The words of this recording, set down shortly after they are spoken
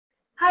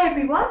Hi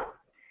everyone,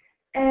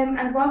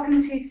 and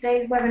welcome to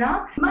today's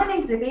webinar. My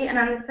name's Libby and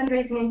I'm the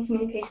Fundraising and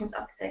Communications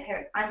Officer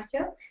here at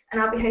FindCure,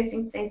 and I'll be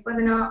hosting today's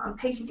webinar on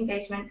patient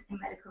engagement in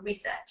medical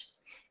research.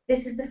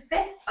 This is the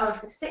fifth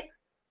of the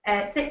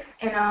six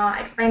in our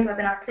Explained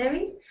webinar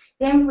series,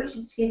 the aim of which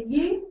is to give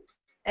you,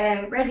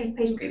 rare disease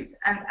patient groups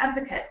and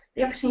advocates,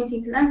 the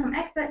opportunity to learn from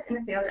experts in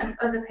the field and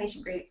other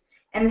patient groups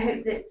in the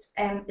hope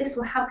that this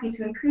will help you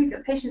to improve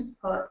your patient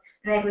support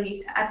and enable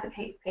you to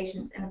advocate for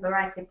patients in a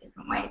variety of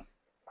different ways.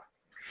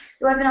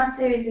 The webinar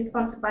series is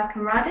sponsored by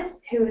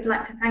Charities, who would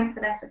like to thank for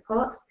their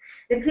support.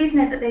 But please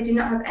note that they do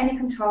not have any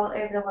control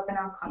over the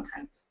webinar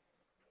content.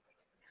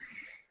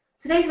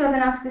 Today's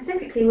webinar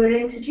specifically will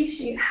introduce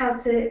you how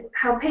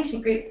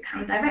patient groups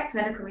can direct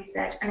medical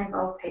research and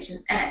involve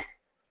patients in it.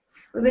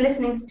 We'll be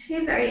listening to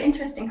two very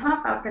interesting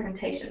half-hour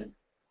presentations.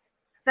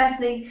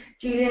 Firstly,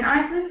 Julian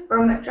Isla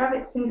from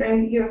Dravet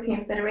Syndrome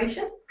European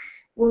Federation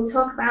will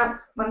talk about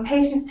when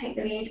patients take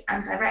the lead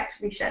and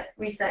direct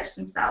research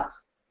themselves.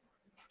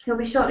 He'll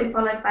be shortly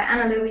followed by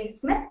Anna-Louise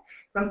Smith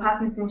from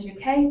Parkinson's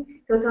UK, who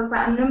will talk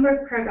about a number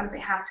of programs they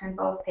have to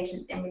involve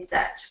patients in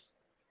research.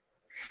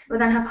 We'll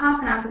then have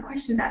half an hour for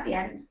questions at the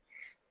end.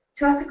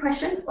 To ask a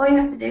question, all you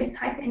have to do is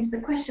type it into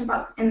the question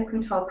box in the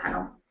control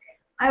panel.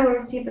 I will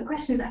receive the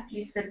questions after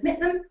you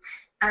submit them,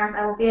 and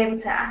I will be able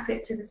to ask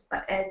it to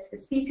the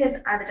speakers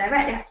either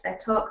directly after their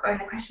talk or in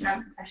the question and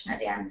answer session at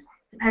the end,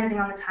 depending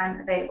on the time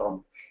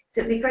available.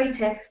 So it would be great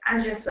if,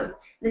 as you're sort of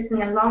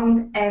listening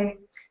along,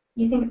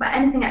 you think about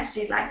anything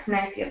actually you'd like to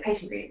know for your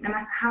patient group, no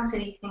matter how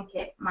silly you think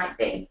it might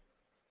be.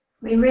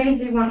 We really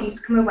do want you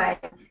to come away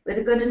with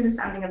a good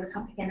understanding of the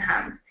topic in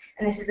hand,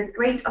 and this is a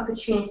great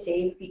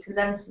opportunity for you to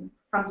learn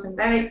from some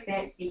very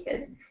experienced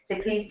speakers,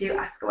 so please do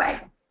ask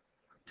away.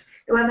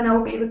 The webinar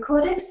will be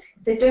recorded,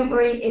 so don't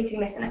worry if you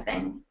miss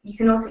anything. You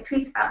can also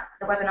tweet about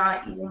the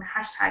webinar using the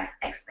hashtag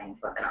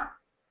 #ExplainedWebinar.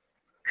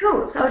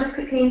 Cool, so I'll just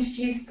quickly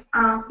introduce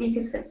our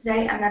speakers for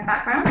today and their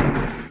backgrounds.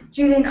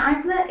 Julian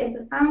Isla is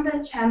the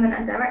founder, chairman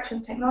and director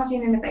of technology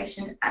and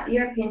innovation at the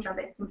European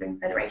Dravet Syndrome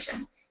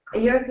Federation, a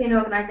European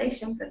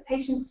organisation for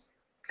patients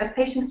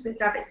with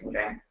Dravet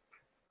syndrome.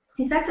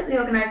 He set up the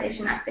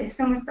organisation after his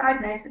son was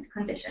diagnosed with the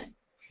condition.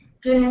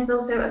 Julian is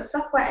also a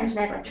software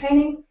engineer by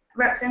training, a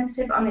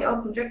representative on the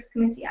Orphan Drugs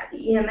Committee at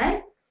the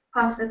EMA,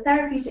 part of the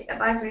Therapeutic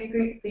Advisory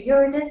Group for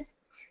Eurodis,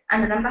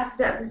 and an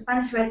ambassador of the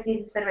Spanish Rare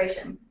Diseases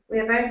Federation. We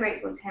are very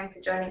grateful to him for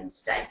joining us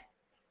today.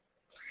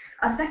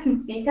 Our second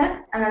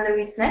speaker,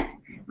 Anna-Louise Smith,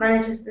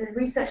 manages the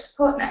Research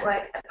Support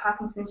Network at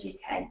Parkinson's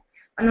UK,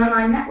 an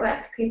online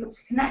network for people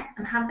to connect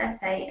and have their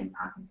say in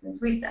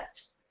Parkinson's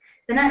research.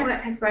 The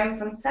network has grown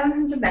from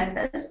 700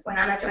 members when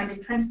Anna joined in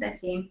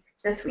 2013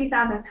 to the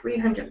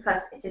 3,300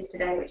 plus it is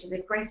today, which is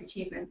a great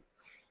achievement.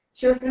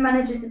 She also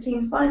manages the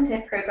team's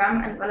volunteer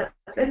programme and develops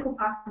local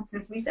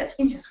Parkinson's research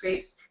interest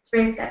groups to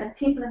bring together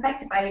people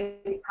affected by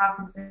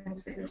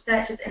Parkinson's with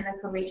researchers in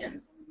local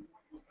regions.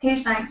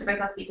 Huge thanks to both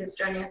our speakers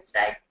for joining us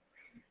today.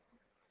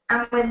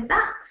 And with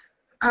that,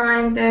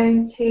 I'm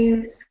going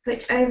to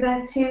switch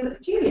over to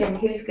Julian,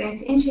 who's going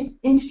to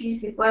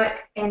introduce his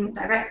work in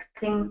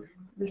directing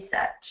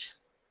research.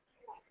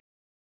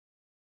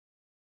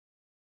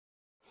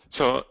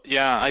 So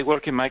yeah, I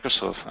work in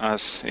Microsoft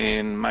as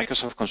in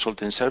Microsoft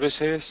Consulting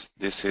Services.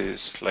 This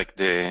is like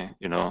the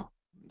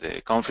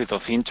the conflict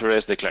of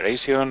interest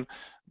declaration,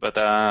 but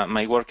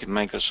my work in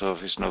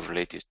Microsoft is not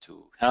related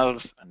to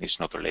health, and it's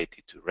not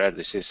related to rare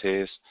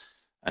diseases,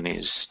 and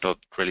it's not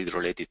really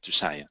related to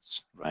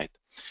science, right?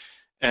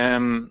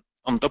 On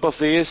top of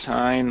this,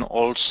 I'm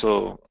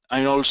also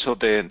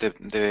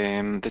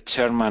the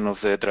chairman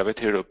of the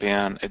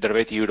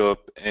Dravet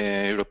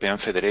European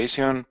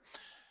Federation.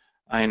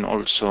 I'm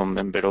also a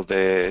member of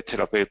the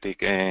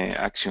Therapeutic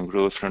Action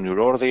Group from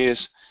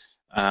Eurodis,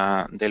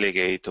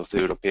 delegate of the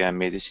European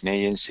Medicine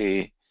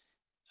Agency,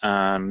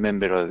 and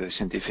member of the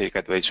Scientific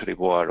Advisory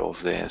Board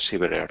of the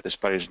CIBERAR,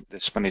 the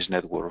Spanish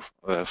Network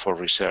for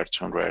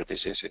Research on Rare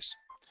Diseases.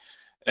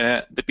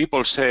 The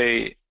people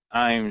say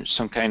I'm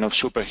some kind of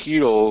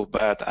superhero,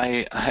 but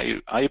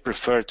I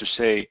prefer to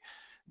say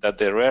that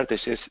the rare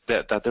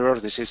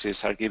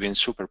diseases are giving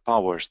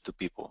superpowers to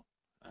people,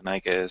 and I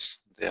guess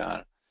they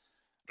are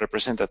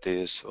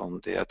representatives on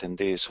the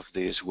attendees of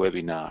this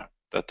webinar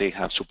that they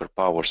have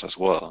superpowers as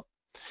well.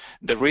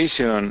 The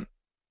reason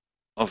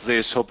of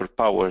these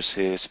superpowers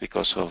is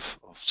because of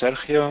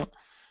Sergio.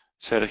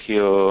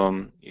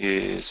 Sergio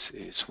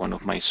is one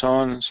of my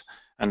sons,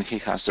 and he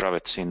has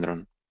Dravet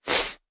syndrome.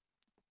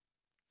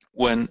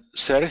 When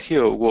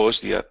Sergio was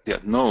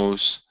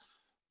diagnosed,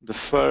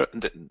 the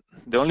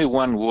only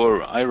one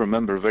word I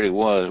remember very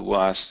well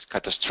was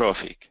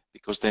catastrophic,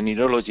 because the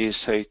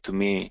neurologist said to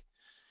me,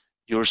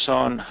 "Your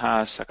son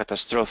has a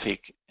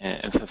catastrophic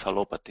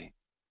encephalopathy."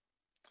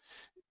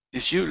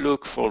 If you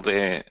look for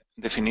the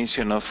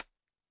definition of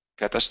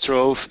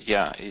catastrophe,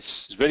 yeah,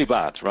 it's very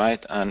bad,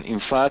 right? And in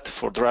fact,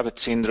 for Dravet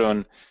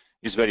syndrome,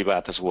 it's very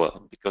bad as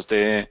well, because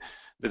the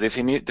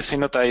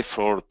phenotype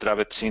for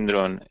Dravet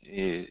syndrome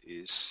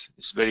is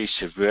very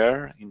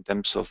severe in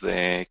terms of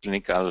the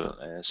clinical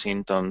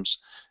symptoms,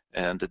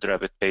 the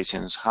Dravet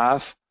patients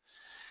have.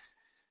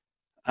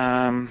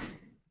 The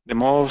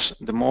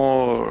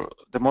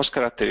most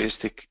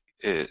characteristic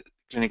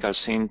clinical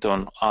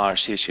symptoms are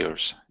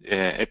seizures,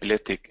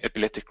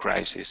 epileptic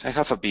crisis. I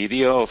have a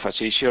video of a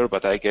seizure,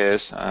 but I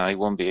guess I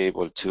won't be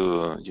able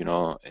to,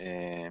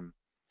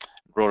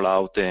 roll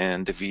out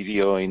the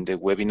video in the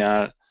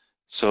webinar.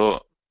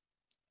 So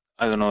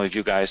I don't know if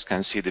you guys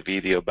can see the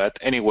video, but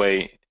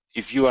anyway,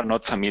 if you are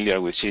not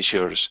familiar with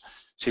seizures,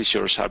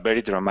 seizures are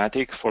very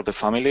dramatic for the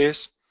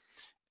families.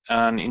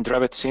 And in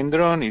Dravet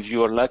syndrome, if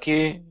you are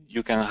lucky,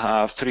 you can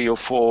have 3 or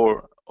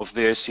 4 of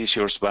these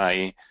seizures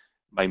by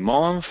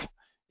month.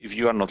 If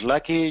you are not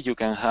lucky, you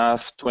can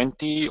have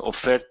 20 or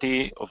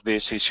 30 of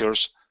these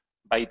seizures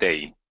by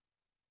day.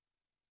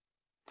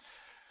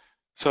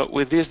 So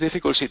with this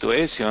difficult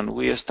situation,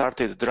 we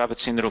started Dravet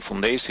Syndrome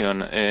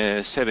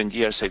Foundation 7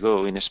 years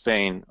ago in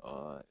Spain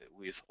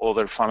with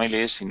other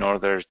families in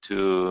order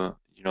to,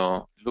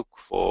 look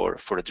for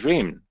a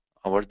dream.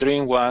 Our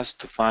dream was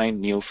to find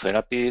new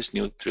therapies,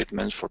 new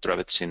treatments for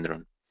Dravet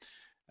syndrome.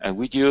 And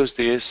we used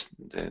this,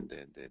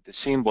 the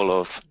symbol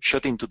of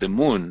shot into the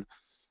moon,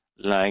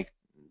 like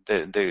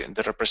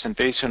the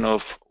representation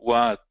of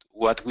what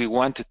we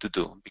wanted to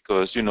do,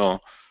 because,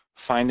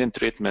 finding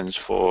treatments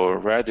for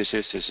rare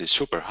diseases is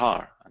super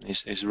hard and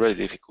it's really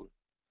difficult.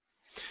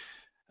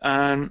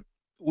 And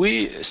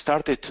we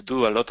started to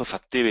do a lot of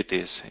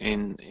activities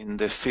in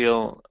the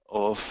field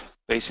of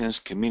patients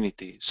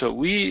community. So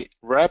we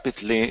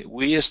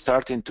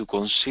started to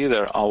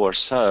consider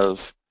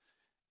ourselves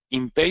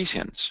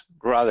inpatients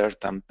rather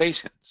than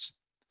patients.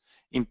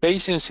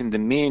 Impatience in the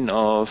mean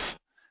of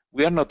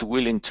we are not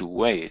willing to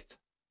wait.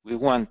 We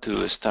want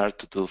to start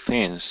to do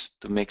things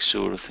to make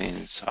sure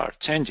things are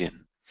changing.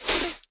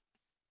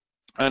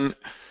 And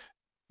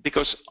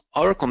because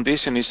our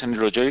condition is a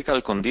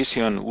neurological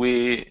condition,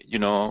 we,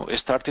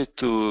 started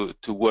to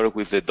work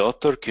with the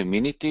doctor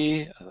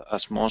community,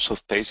 as most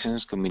of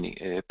patients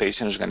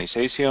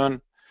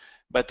organization,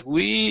 but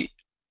we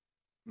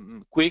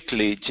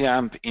quickly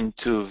jump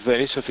into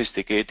very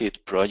sophisticated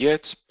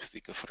projects.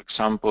 For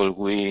example,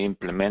 we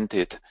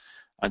implemented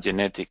a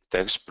genetic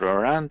test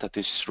program that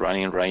is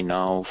running right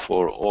now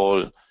for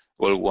all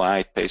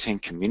worldwide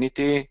patient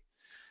community.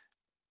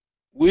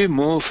 We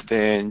moved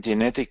the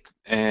genetic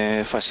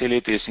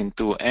facilities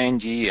into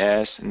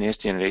NGS,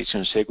 next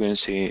generation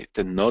sequencing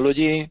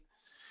technology.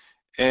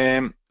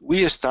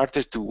 We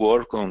started to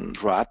work on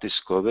drug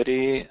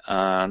discovery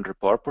and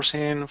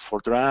repurposing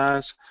for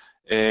drugs.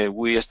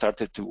 We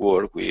started to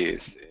work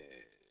with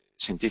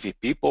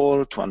scientific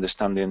people to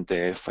understanding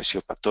the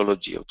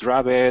physiopathology of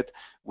Dravet.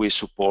 We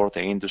support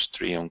the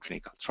industry on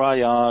clinical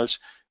trials.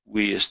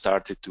 We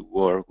started to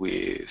work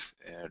with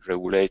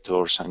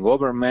regulators and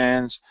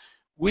governments.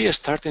 We are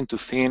starting to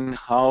think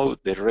how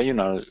the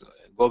regional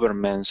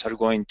governments are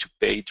going to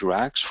pay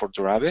drugs for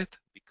Dravet,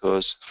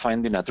 because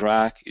finding a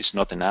drug is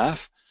not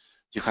enough.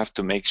 You have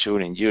to make sure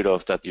in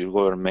Europe that your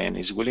government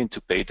is willing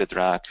to pay the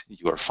drug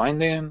you are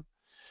finding.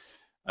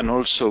 And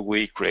also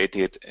we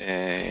created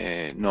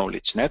a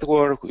knowledge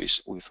network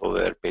with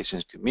other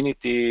patients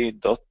community,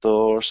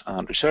 doctors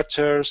and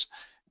researchers.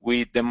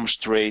 We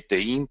demonstrate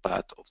the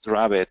impact of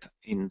Dravet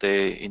in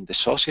the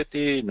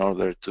society in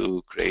order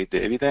to create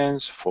the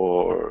evidence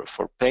for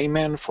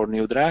payment for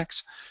new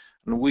drugs.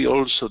 And we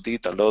also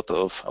did a lot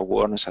of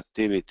awareness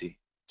activity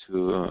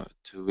to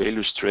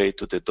illustrate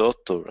to the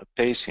doctor,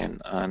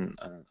 patient, and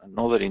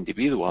other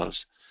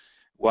individuals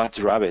what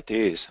Dravet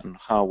is and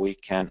how we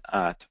can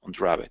act on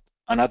Dravet.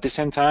 And at the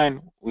same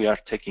time, we are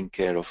taking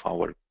care of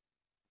our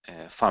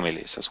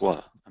families as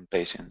well and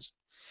patients.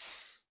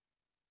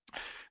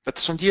 But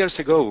some years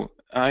ago,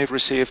 I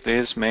received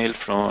this mail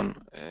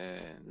from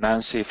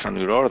Nancy from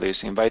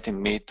Urordis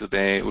inviting me to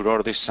the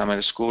Urordis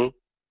Summer School.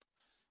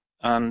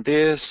 And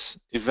this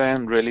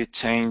event really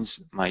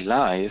changed my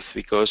life,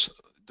 because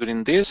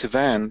during this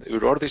event,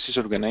 Urordis is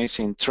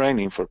organizing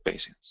training for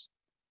patients.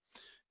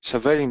 It's a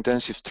very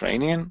intensive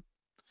training.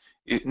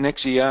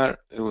 Next year,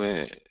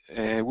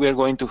 we are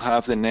going to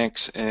have the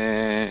next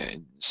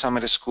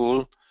summer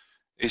school.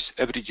 It's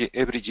every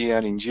year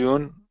in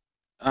June.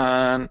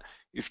 And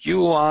if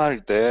you are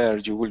there,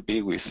 you will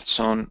be with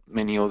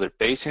many other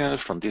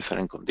patients from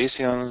different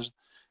conditions,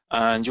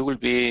 and you will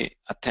be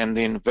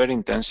attending very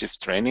intensive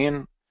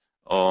training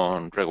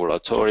on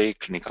regulatory,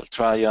 clinical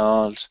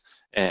trials,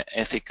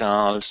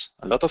 ethicals,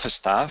 a lot of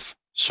stuff,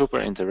 super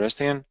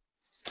interesting.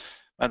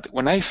 But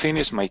when I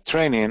finish my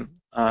training,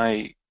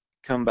 I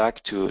come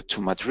back to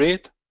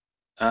Madrid,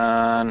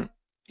 and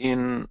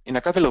in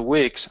a couple of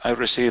weeks, I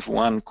received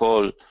one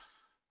call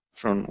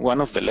from one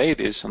of the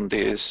ladies on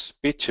this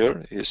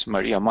picture. Is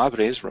Maria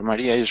Mabris.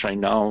 Maria is right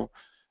now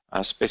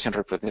as patient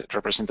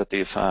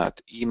representative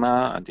at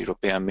EMA, at the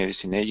European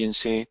Medicine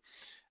Agency.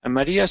 And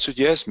Maria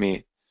suggests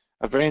me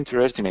a very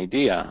interesting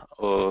idea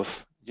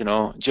of,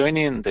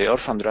 joining the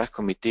Orphan Drug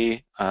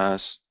Committee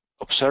as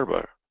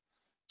observer,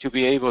 to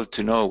be able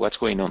to know what's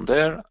going on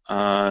there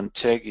and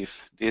check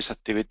if this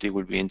activity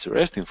will be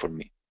interesting for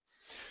me.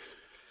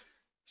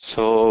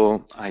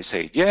 So I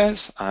said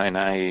yes, and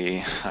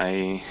I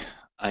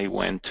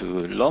went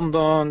to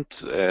London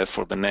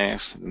for the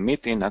next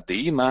meeting at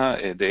the EMA.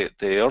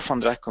 The Orphan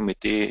Drug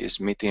Committee is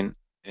meeting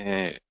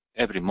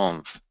every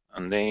month,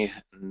 and they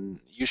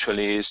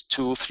usually is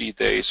 2-3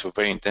 days of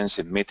very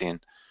intensive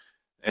meeting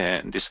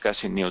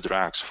discussing new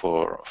drugs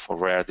for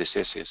rare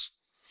diseases.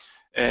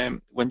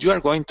 When you are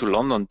going to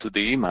London to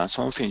the EMA,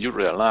 something you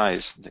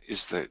realize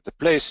is that the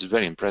place is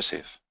very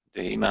impressive.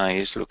 The EMA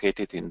is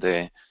located in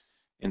the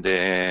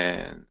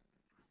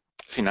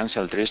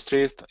financial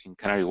district in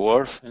Canary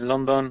Wharf in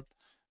London,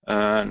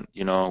 and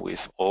you know,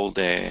 with all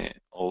the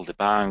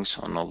banks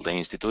and all the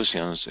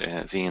institutions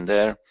being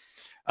there,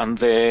 and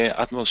the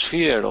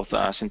atmosphere of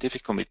the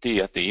scientific committee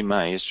at the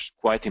EMA is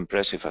quite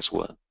impressive as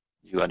well.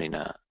 You are in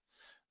a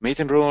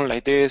meeting room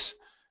like this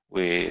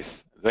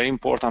with very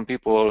important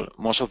people,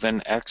 most of them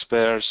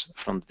experts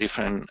from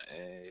different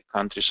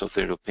countries of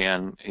the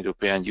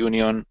European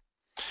Union.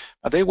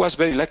 But I was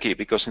very lucky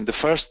because in the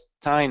first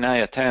time I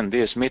attended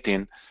this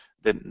meeting,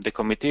 the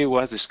committee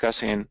was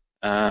discussing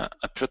a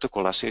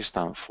protocol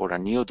assistant for a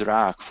new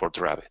drug for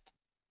Dravet.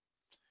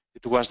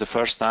 It was the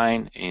first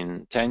time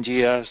in 10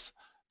 years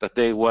that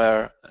they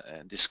were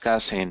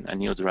discussing a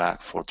new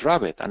drug for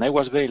Dravet, and I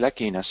was very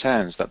lucky in a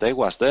sense that I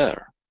was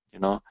there, you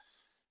know,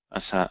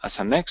 as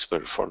an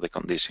expert for the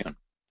condition.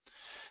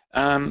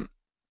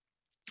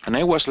 And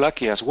I was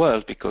lucky as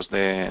well because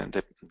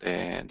the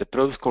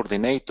product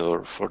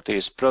coordinator for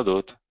this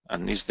product,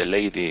 and is the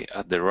lady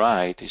at the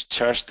right, is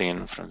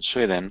Kerstin from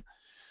Sweden.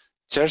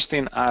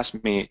 Kerstin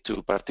asked me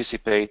to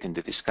participate in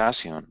the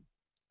discussion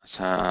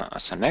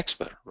as an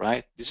expert,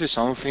 right? This is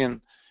something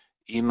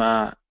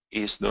EMA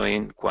is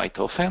doing quite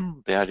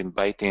often. They are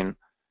inviting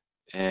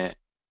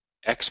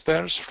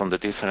experts from the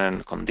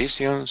different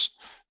conditions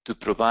to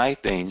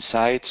provide the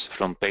insights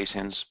from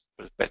patients'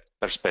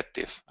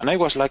 perspective. And I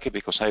was lucky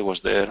because I was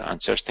there and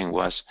Kerstin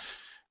was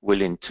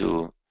willing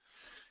to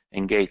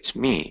engage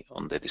me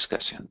on the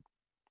discussion.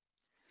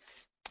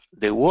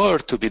 The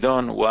work to be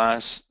done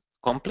was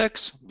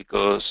complex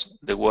because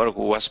the work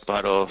was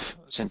part of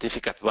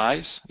scientific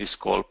advice. It's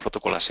called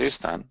protocol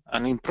assistant.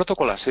 And in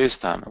protocol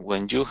assistant,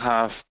 when you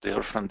have the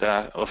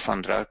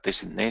orphan drug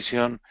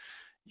designation,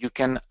 you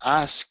can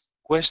ask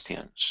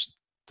questions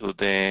to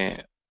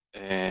the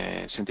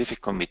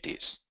scientific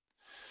committees.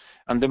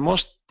 And the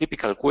most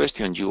typical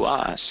question you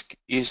ask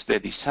is the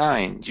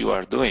design you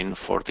are doing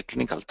for the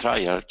clinical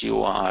trial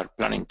you are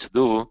planning to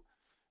do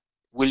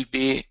will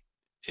be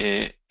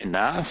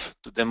enough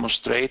to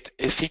demonstrate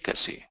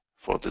efficacy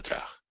for the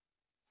drug.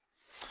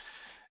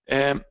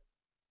 And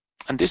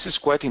this is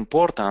quite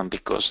important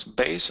because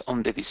based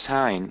on the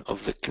design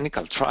of the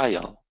clinical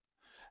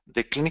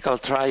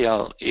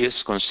trial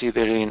is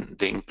considering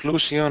the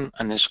inclusion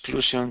and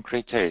exclusion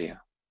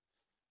criteria.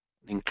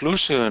 The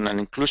inclusion and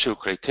exclusion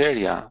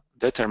criteria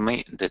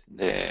determine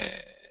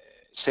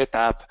set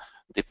up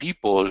the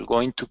people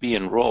going to be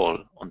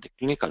enrolled on the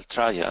clinical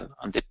trial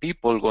and the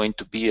people going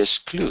to be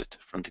excluded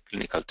from the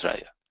clinical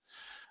trial.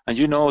 And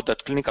you know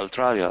that clinical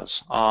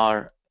trials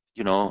are,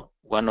 you know,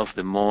 one of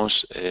the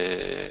most,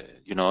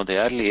 you know, the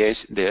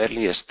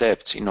earliest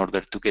steps in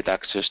order to get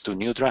access to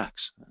new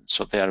drugs.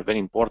 So they are very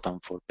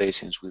important for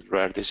patients with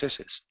rare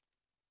diseases.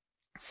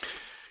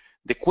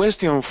 The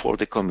question for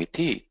the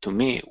committee to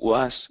me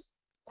was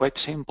quite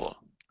simple,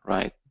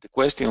 right? The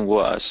question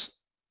was,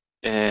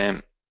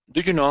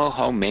 do you know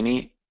how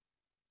many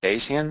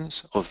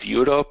patients of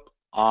Europe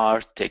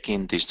are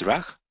taking this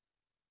drug?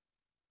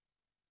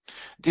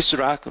 This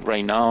drug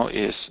right now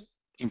is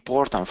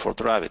important for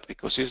Dravet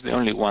because it's the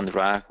only one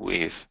drug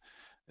with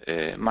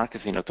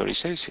marketing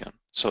authorization.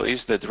 So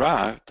it's the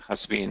drug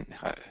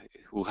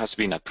who has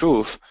been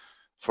approved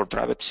for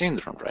Dravet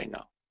syndrome right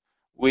now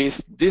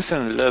with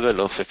different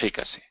level of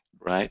efficacy,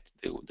 right?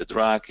 The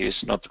drug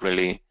is not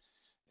really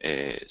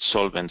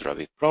solving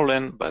Dravet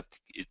problem, but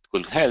it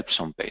could help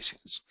some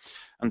patients.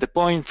 And the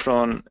point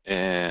from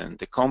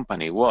the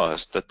company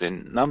was that the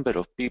number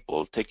of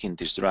people taking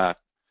this drug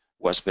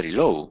was very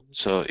low,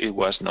 so it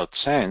was not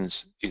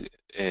sense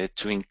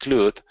to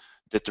include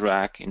the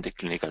drug in the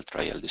clinical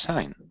trial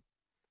design.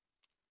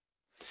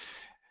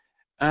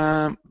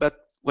 But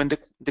when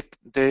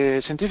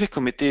the scientific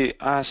committee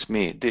asked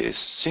me this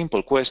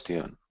simple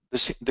question,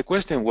 the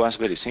question was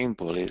very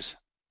simple, is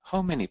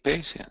how many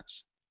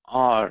patients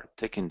are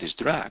taking these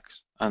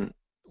drugs and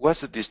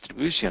what's the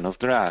distribution of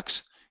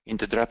drugs in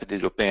the Dravet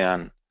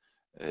European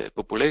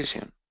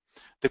population?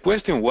 The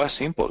question was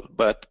simple,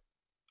 but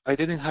I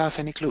didn't have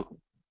any clue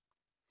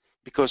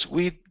because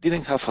we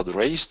didn't have a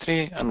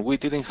registry and we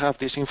didn't have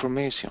this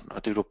information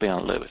at the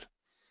European level.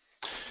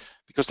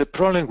 Because the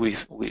problem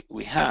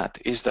we had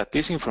is that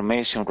this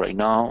information right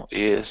now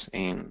is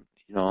in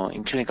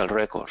clinical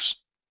records,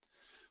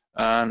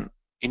 and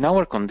in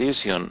our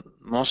condition,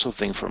 most of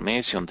the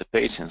information the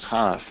patients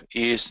have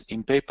is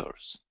in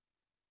papers.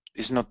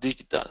 It's not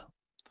digital.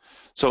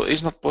 So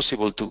it's not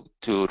possible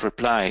to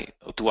reply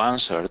or to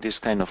answer this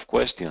kind of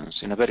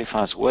questions in a very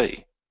fast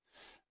way.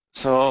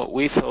 So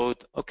we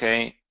thought,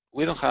 okay,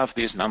 we don't have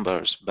these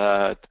numbers,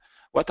 but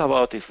What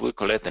about if we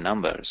collect the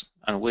numbers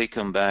and we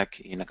come back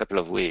in a couple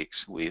of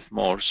weeks with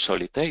more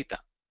solid data?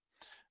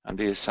 And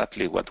this is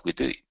exactly what we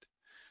did.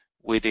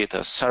 We did a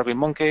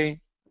SurveyMonkey.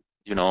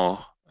 You know,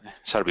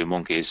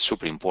 SurveyMonkey is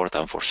super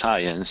important for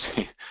science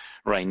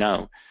right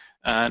now.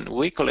 And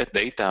we collect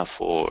data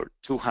for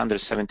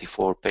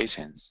 274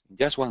 patients in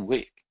just 1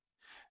 week.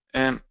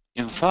 And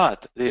in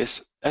fact,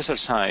 this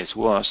exercise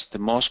was the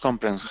most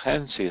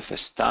comprehensive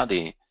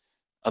study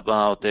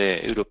about the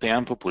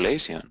European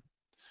population,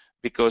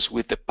 because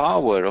with the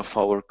power of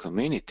our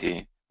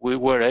community, we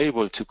were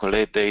able to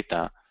collect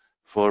data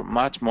for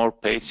much more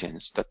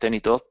patients than any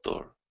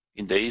doctor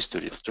in the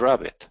history of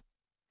Dravet.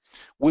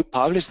 We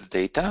published the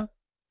data.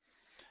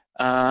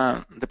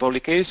 The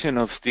publication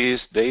of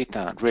this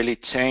data really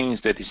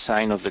changed the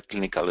design of the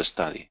clinical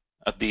study.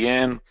 At the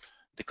end,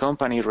 the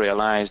company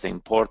realized the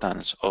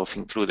importance of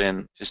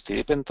including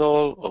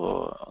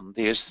stilipentol on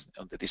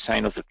the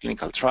design of the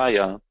clinical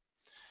trial.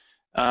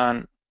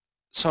 And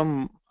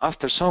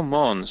after some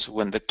months,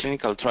 when the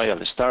clinical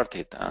trial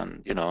started,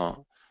 and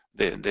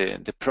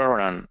the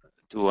program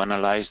to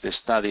analyze the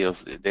study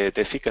of the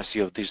efficacy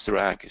of this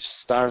drug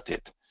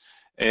started,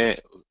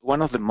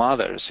 one of the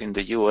mothers in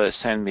the US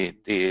sent me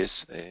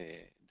this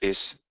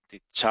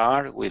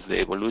chart with the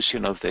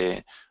evolution of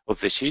the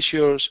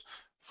seizures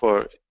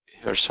for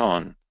her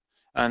son,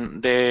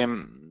 and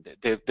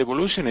the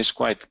evolution is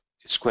quite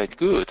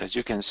good. As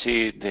you can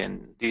see,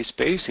 then this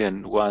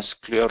patient was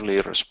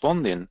clearly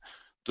responding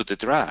to the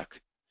drug,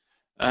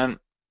 and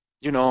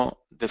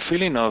the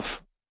feeling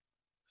of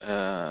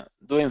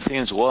doing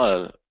things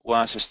well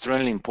was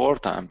extremely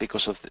important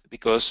because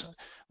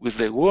with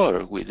the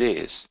work with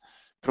this,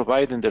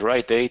 providing the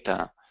right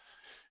data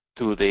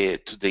to the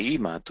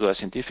EMA, to a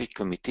scientific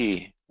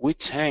committee, we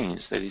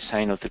changed the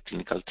design of the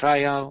clinical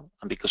trial,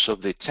 and because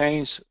of the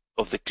change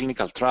of the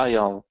clinical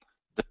trial,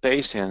 the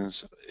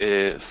patients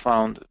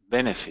found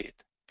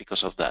benefit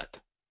because of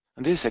that.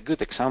 And this is a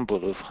good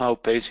example of how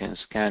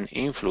patients can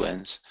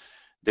influence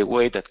the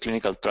way that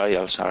clinical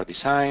trials are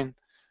designed,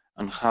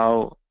 and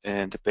how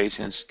the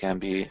patients can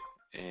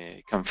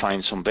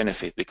find some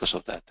benefit because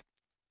of that.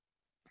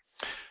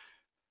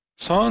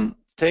 Some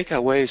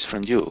takeaways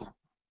from you,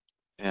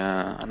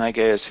 and I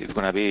guess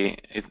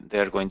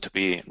they're going to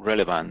be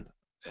relevant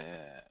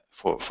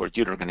for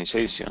your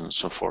organization,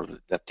 so for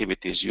the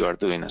activities you are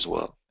doing as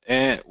well.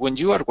 When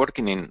you are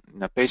working in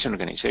a patient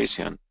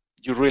organization,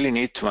 you really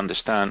need to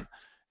understand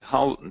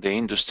how the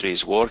industry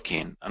is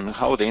working and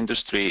how the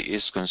industry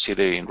is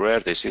considering rare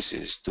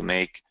diseases to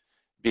make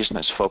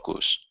business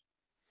focus.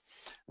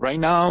 Right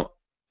now,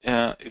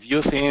 if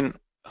you think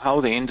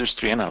how the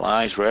industry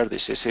analyzes rare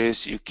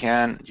diseases, you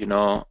can,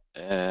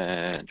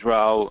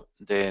 draw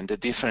the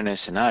different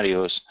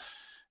scenarios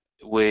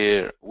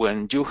where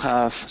when you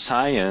have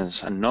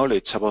science and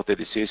knowledge about the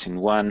disease in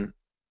one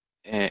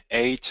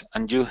age,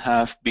 and you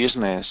have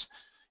business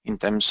in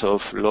terms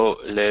of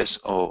less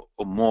or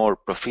more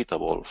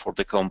profitable for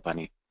the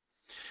company.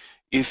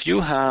 If you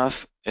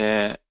have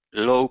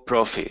low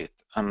profit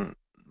and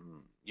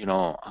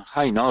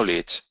high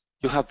knowledge,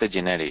 you have the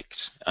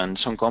generics, and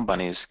some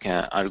companies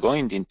are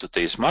going into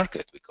this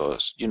market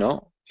because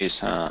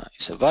it's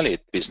a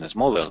valid business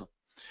model.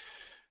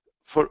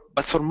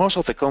 But for most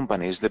of the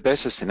companies, the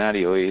best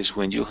scenario is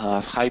when you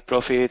have high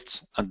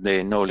profits and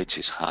the knowledge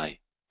is high,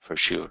 for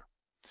sure.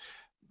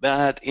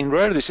 But in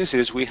rare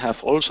diseases, we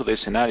have also the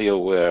scenario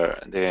where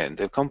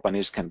the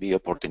companies can be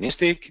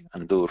opportunistic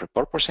and do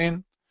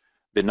repurposing.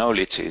 The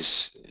knowledge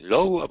is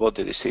low about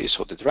the disease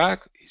or the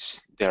drug.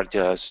 They are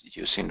just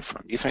using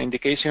from different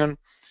indication,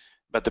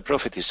 but the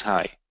profit is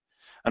high.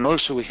 And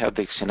also we have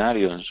the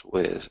scenarios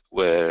where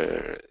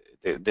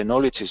the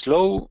knowledge is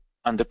low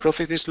and the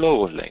profit is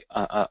low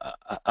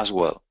as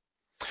well.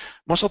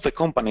 Most of the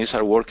companies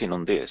are working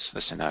on this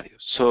scenario.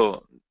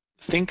 So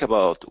think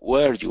about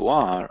where you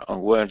are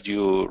and where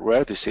your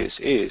rare disease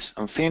is,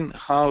 and think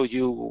how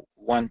you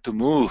want to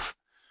move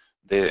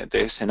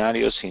the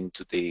scenarios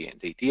into the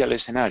ideal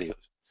scenarios: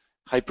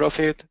 high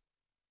profit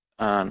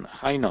and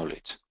high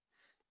knowledge.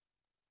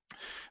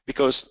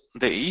 Because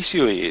the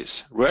issue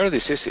is, rare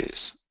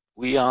diseases,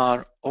 we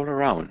are all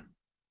around.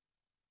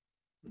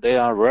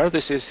 There are rare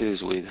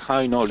diseases with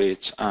high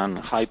knowledge and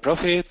high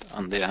profit,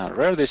 and there are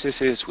rare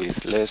diseases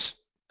with less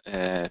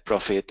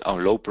profit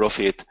or low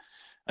profit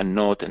and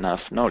not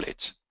enough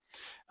knowledge.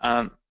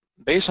 And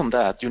based on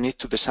that, you need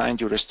to design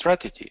your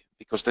strategy,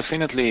 because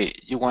definitely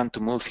you want to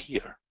move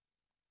here.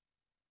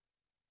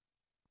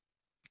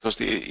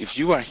 Because if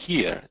you are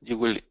here, you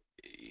will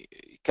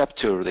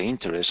capture the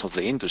interest of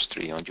the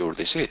industry on your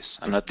disease.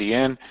 And at the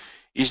end,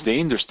 it's the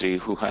industry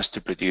who has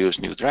to produce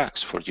new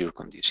drugs for your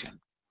condition.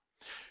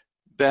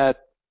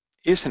 But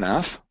it's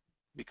enough,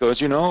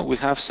 because we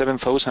have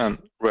 7,000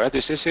 rare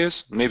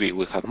diseases. Maybe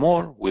we have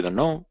more, we don't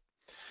know.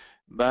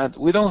 But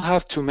we don't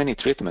have too many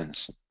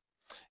treatments.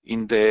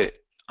 In the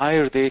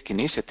IRDIC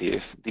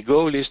initiative, the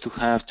goal is to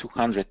have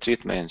 200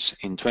 treatments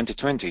in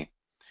 2020.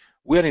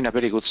 We are in a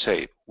very good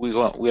shape. We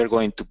are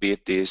going to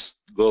beat this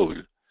goal.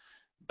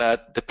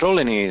 But the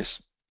problem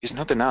is, is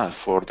not enough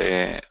for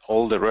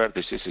all the rare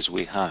diseases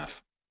we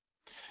have,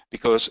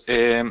 because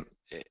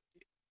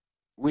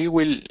we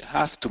will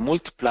have to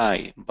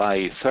multiply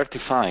by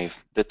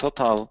 35 the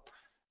total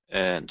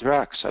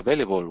drugs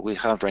available we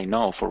have right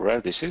now for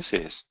rare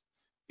diseases.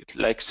 It's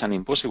like an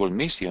impossible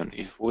mission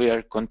if we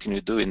are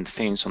continue doing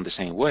things on the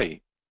same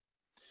way.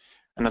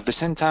 And at the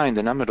same time,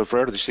 the number of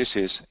rare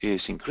diseases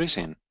is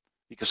increasing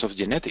because of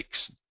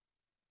genetics.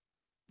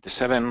 The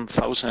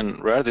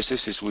 7,000 rare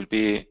diseases will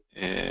be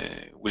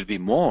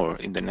more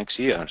in the next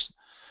years,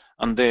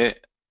 and the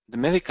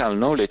medical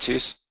knowledge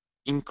is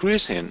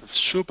increasing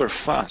super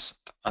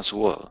fast as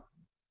well,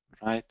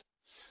 right?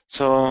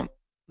 So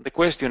the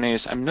question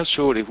is, I'm not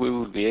sure if we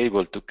will be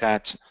able to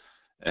catch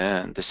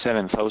the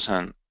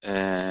 7,000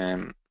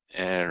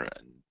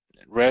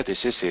 rare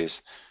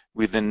diseases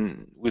with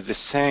the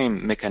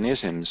same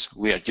mechanisms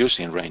we are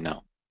using right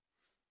now.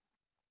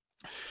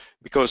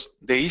 Because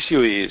the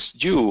issue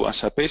is, you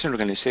as a patient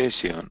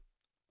organization,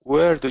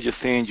 where do you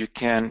think you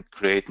can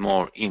create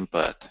more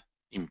impact?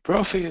 In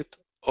profit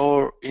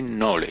or in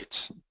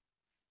knowledge?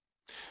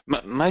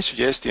 My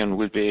suggestion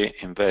will be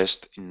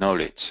invest in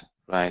knowledge,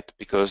 right?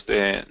 Because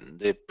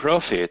the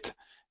profit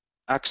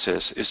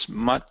access is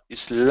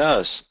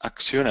less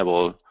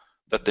actionable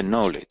than the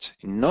knowledge.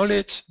 In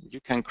knowledge, you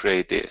can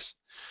create this.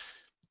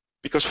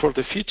 Because for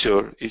the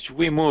future, if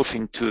we move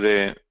into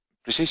the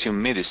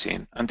precision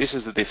medicine, and this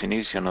is the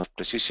definition of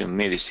precision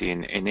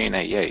medicine in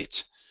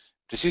NIH,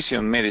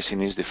 precision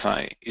medicine is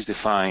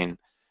defined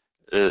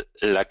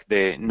like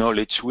the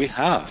knowledge we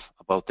have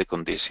about the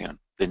condition,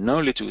 the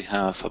knowledge we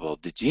have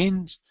about the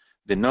genes,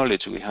 the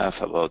knowledge we have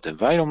about the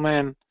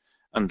environment,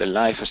 and the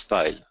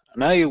lifestyle.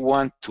 And I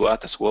want to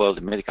add as well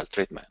the medical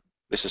treatment.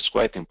 This is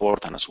quite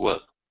important as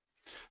well.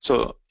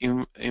 So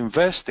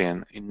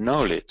investing in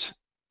knowledge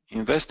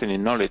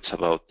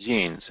about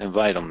genes,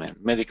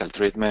 environment, medical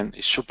treatment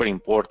is super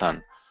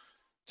important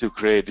to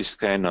create this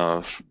kind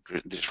of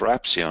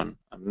disruption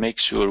and make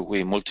sure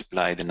we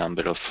multiply the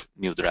number of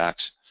new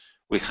drugs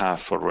we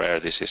have for rare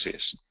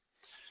diseases.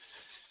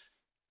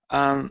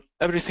 And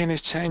everything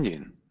is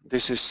changing.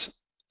 This is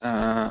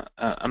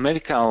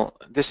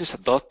this is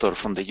a doctor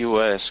from the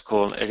US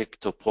called Eric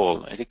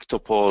Topol. Eric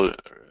Topol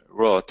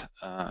wrote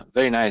a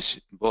very nice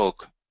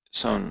book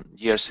some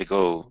years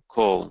ago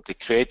called The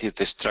Creative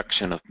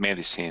Destruction of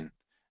Medicine.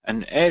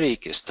 And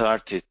Eric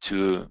started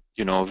to,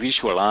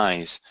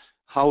 visualize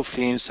how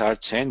things are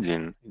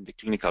changing in the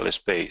clinical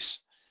space,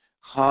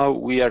 how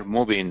we are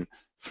moving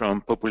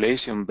from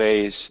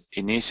population-based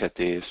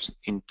initiatives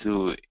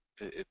into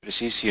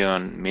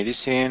precision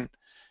medicine,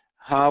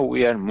 how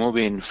we are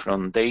moving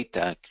from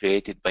data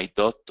created by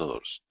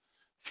doctors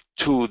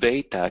to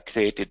data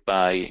created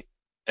by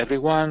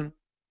everyone,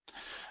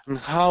 and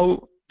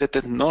how the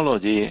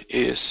technology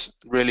is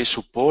really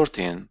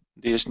supporting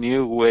this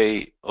new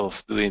way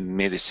of doing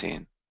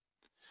medicine.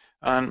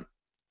 And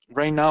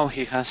right now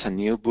he has a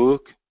new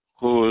book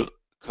called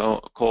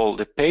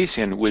The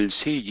Patient Will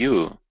See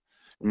You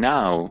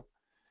Now,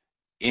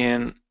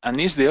 and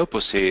it's the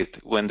opposite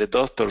when the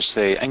doctors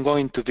say, I'm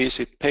going to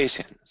visit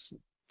patients.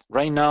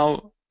 Right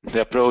now,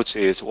 the approach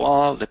is,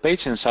 well, the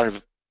patients are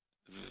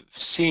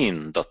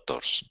seeing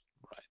doctors,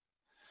 right?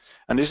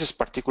 And this is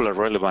particularly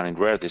relevant in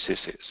rare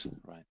diseases,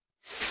 right?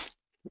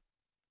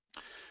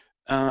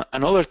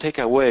 Another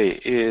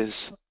takeaway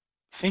is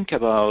think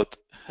about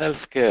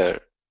healthcare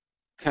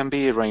can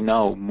be right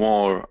now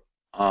more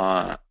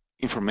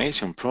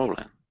information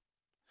problem.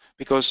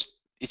 Because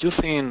if you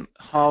think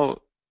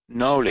how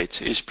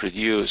knowledge is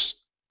produced,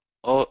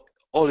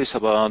 all is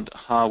about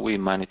how we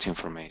manage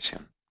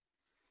information.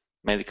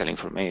 Medical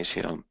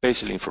information,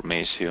 patient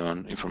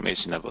information,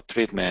 information about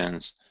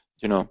treatments,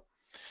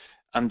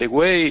 And the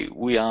way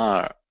we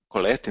are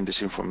collecting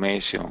this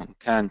information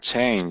can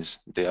change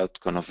the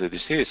outcome of the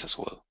disease as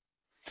well.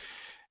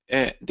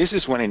 This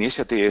is one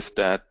initiative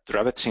that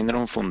Dravet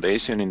Syndrome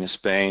Foundation in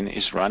Spain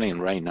is running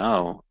right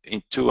now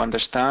to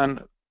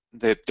understand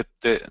the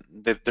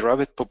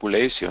Dravet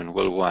population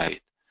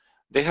worldwide.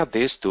 They have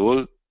this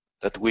tool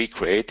that we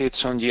created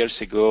some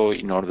years ago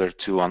in order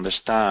to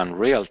understand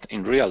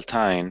in real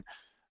time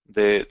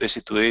the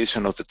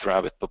situation of the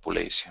Dravet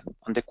population.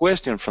 And the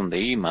question from the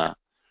EMA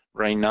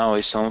right now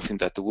is something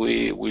that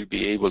we will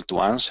be able to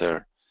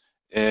answer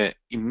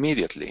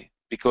immediately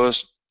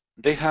because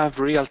they have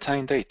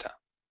real-time data.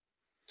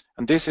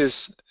 And this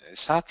is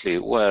exactly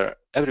where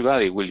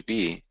everybody will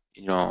be,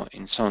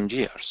 in some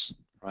years,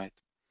 right?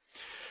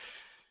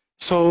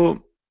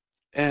 So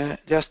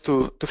just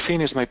to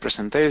finish my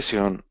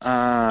presentation,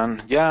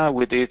 yeah,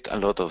 we did a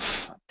lot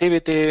of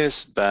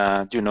activities,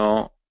 but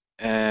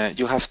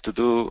you have to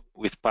do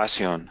with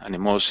passion and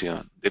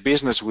emotion. The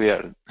business we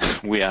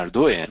are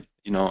doing,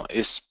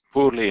 is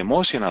purely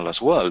emotional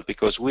as well,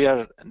 because we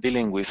are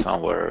dealing with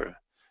our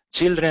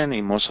children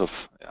in most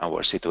of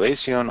our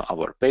situation,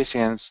 our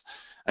patients,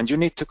 and you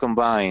need to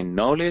combine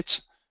knowledge,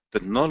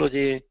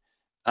 technology,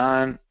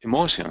 and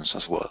emotions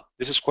as well.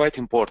 This is quite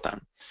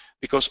important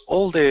because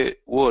all the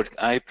work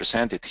I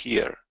presented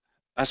here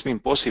has been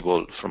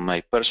possible from my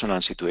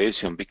personal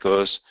situation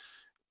because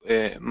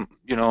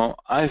you know,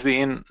 I've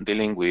been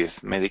dealing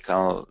with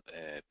medical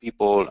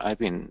people. I've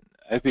been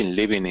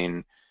living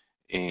in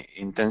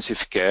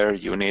intensive care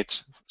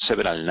units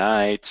several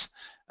nights,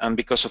 and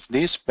because of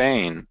this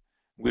pain,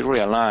 we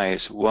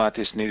realize what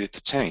is needed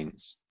to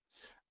change.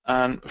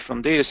 And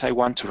from this, I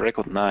want to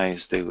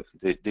recognize the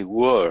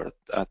work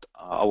that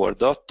our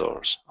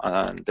doctors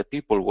and the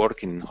people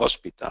working in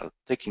hospital,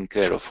 taking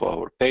care of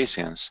our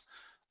patients,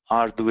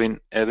 are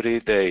doing every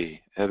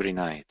day, every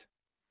night.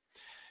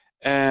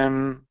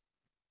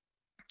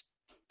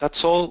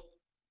 That's all.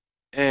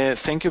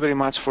 Thank you very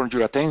much for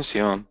your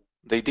attention.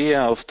 The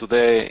idea of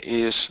today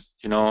is,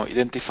 you know,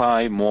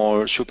 identify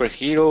more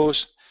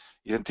superheroes,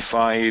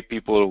 identify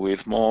people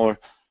with more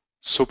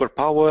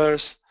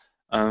superpowers,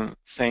 and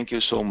thank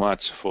you so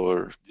much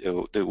for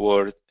the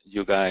work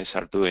you guys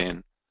are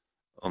doing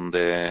on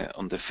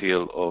the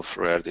field of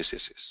rare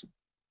diseases.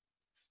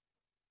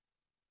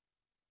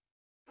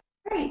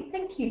 Great,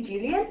 thank you,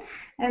 Julian.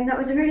 That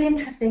was a really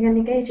interesting and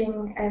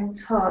engaging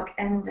talk,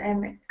 and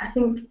I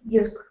think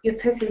you're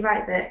totally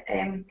right that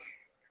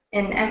in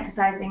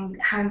emphasising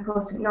how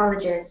important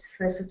knowledge is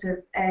for sort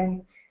of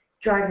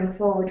driving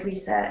forward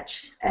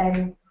research.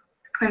 And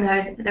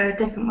there are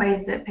different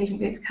ways that patient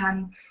groups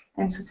can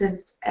sort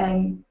of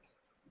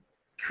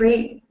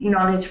create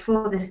knowledge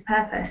for this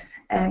purpose.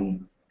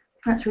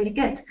 That's really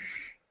good.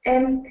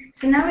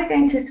 So now we're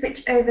going to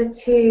switch over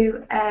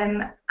to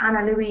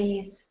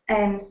Anna-Louise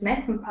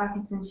Smith from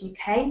Parkinson's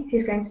UK,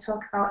 who's going to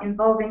talk about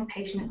involving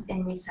patients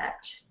in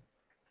research.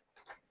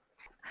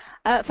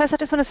 First, I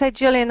just want to say,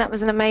 Julian, that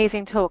was an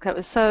amazing talk. It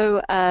was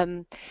so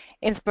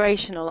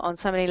inspirational on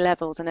so many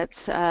levels, and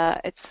it's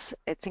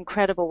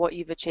incredible what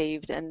you've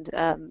achieved, and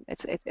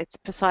it's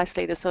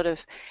precisely the sort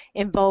of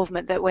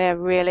involvement that we're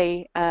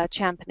really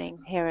championing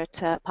here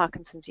at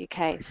Parkinson's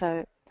UK.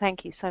 So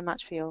thank you so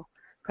much for your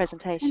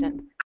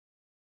presentation.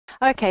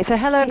 Okay, so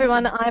hello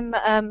everyone. I'm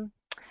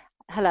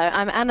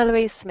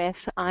Anna-Louise Smith.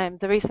 I'm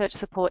the Research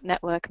Support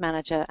Network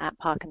Manager at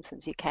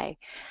Parkinson's UK.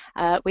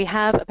 We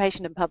have a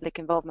patient and public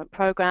involvement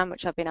program,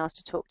 which I've been asked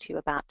to talk to you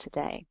about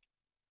today.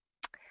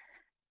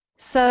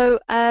 So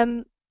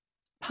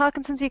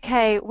Parkinson's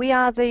UK, we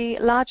are the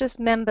largest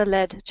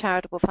member-led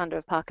charitable funder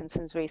of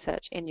Parkinson's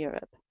research in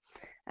Europe.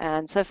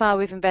 And so far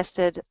we've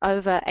invested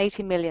over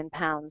 £80 million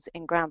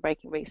in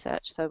groundbreaking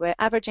research. So we're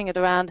averaging at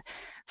around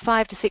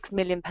 £5 to £6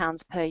 million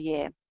per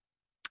year.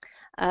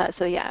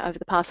 So yeah, over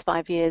the past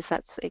 5 years,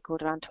 that's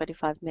equaled around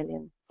 25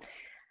 million.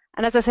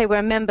 And as I say, we're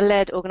a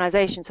member-led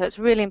organisation, so it's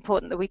really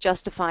important that we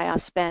justify our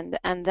spend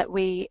and that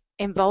we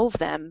involve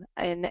them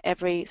in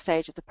every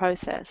stage of the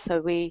process. So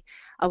we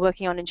are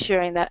working on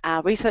ensuring that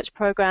our research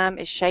programme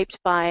is shaped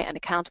by and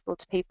accountable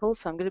to people.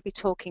 So I'm going to be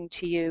talking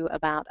to you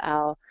about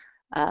our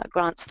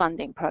grants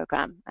funding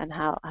programme and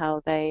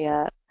how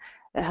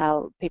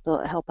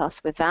people help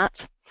us with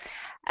that.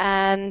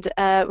 And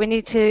we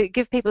need to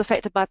give people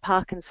affected by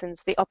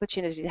Parkinson's the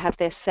opportunity to have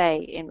their say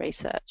in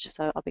research.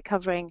 So I'll be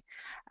covering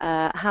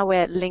how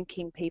we're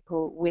linking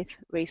people with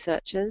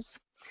researchers.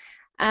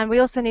 And we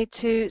also need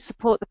to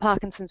support the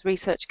Parkinson's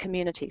research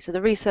community, so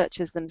the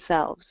researchers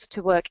themselves,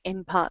 to work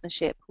in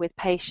partnership with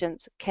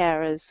patients,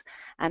 carers,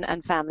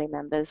 and family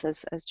members,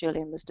 as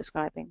Julian was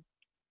describing.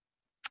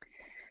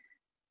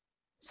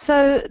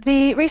 So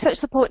the Research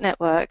Support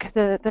Network,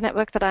 the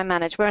network that I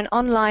manage, we're an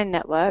online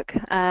network.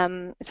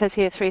 It says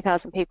here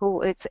 3,000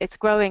 people. It's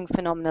growing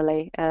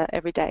phenomenally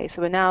every day.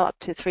 So we're now up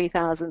to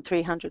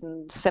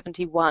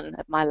 3,371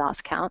 at my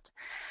last count.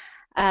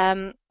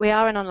 We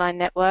are an online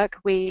network.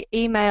 We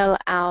email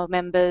our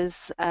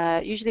members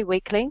usually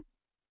weekly.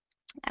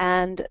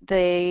 And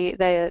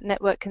the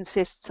network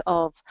consists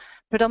of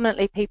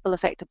predominantly people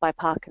affected by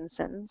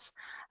Parkinson's,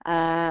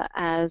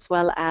 as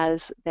well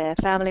as their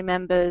family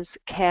members,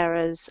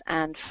 carers,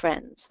 and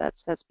friends.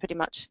 That's pretty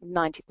much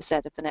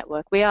 90% of the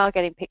network. We are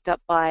getting picked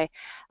up by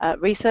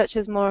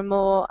researchers more and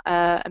more,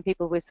 and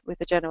people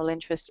with a general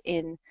interest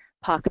in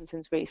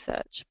Parkinson's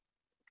research.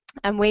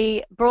 And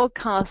we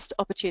broadcast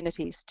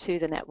opportunities to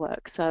the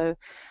network. So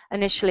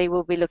initially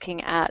we'll be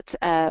looking at,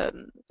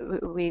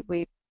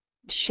 we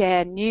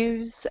share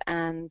news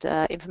and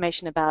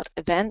information about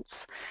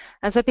events,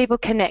 and so people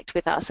connect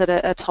with us at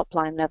a top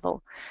line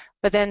level.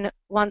 But then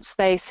once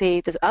they see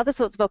there's other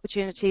sorts of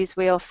opportunities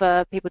we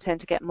offer, people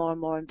tend to get more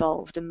and more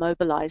involved and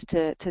mobilized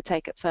to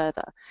take it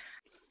further.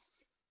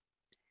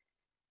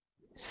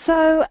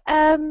 So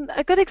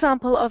a good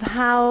example of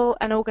how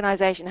an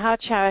organization, how a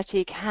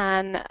charity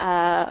can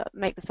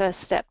make the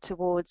first step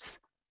towards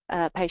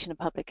patient and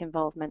public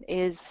involvement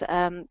is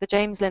the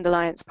James Lind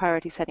Alliance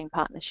Priority Setting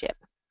Partnership,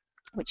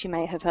 which you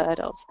may have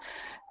heard of.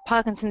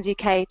 Parkinson's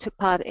UK took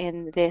part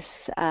in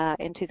this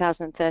in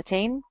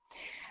 2013,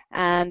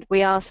 and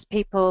we asked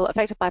people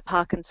affected by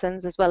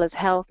Parkinson's, as well as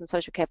health and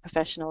social care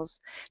professionals,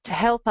 to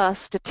help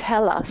us, to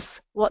tell us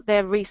what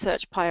their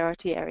research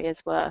priority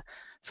areas were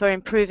for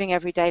improving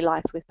everyday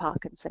life with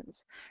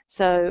Parkinson's.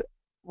 So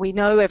we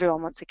know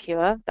everyone wants a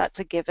cure, that's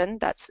a given,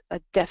 that's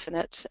a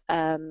definite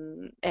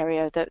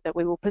area that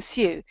we will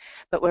pursue,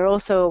 but we're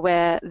also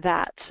aware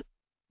that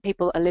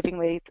people are living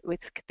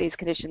with these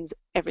conditions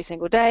every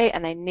single day,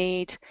 and they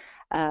need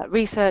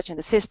research and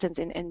assistance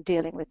in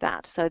dealing with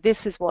that. So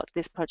this is what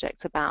this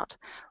project's about.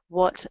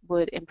 What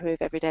would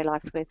improve everyday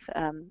life with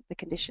the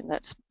condition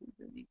that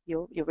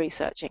you're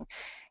researching?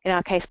 In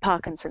our case,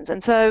 Parkinson's.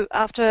 And so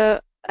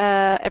after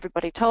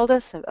everybody told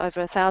us,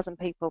 over 1,000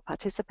 people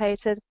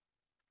participated,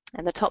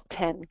 and the top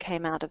 10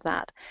 came out of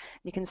that.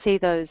 You can see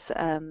those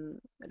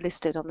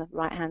listed on the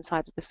right-hand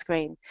side of the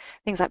screen.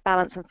 Things like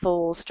balance and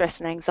fall, stress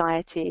and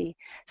anxiety,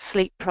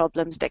 sleep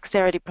problems,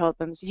 dexterity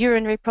problems,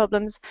 urinary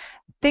problems,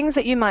 things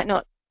that you might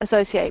not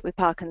associate with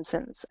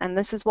Parkinson's. And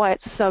this is why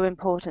it's so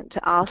important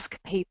to ask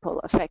people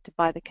affected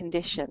by the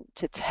condition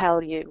to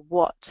tell you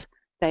what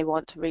they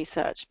want to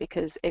research,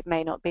 because it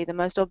may not be the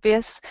most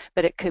obvious,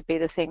 but it could be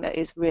the thing that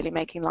is really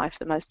making life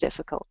the most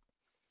difficult.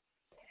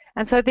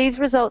 And so these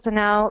results are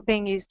now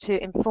being used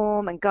to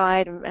inform and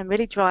guide and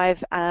really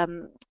drive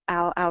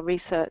our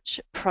research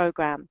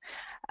program.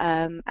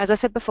 As I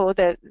said before,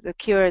 the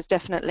cure is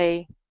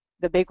definitely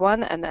the big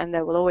one, and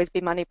there will always be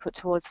money put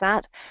towards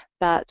that.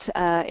 But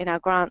in our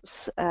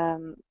grants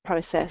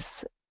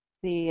process,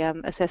 the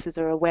assessors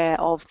are aware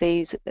of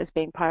these as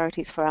being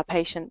priorities for our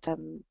patient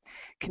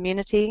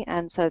community,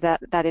 and so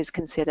that is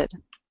considered.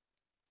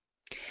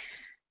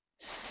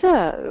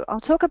 So I'll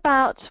talk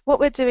about what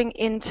we're doing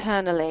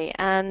internally,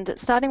 and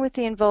starting with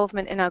the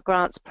involvement in our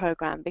grants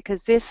program,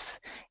 because this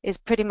is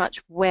pretty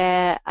much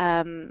where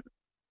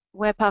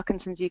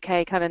Parkinson's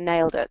UK kind of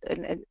nailed it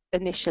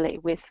initially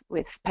with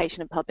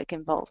patient and public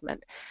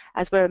involvement.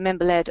 As we're a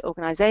member-led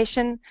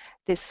organisation,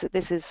 this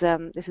is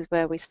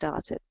where we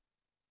started.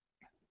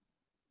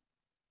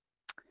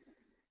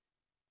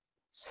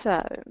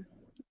 So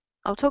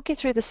I'll talk you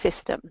through the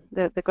system,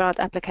 the grant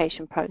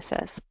application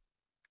process.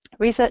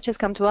 Researchers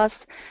come to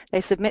us,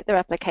 they submit their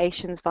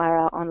applications via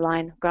our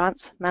online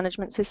grants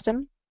management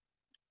system,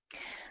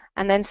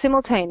 and then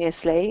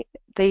simultaneously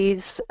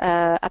these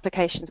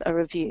applications are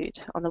reviewed.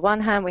 On the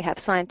one hand, we have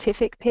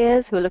scientific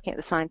peers who are looking at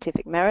the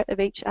scientific merit of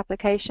each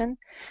application,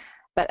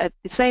 but at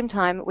the same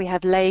time we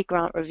have lay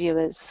grant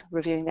reviewers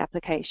reviewing the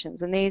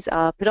applications, and these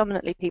are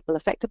predominantly people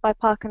affected by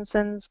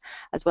Parkinson's,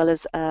 as well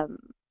as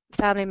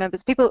family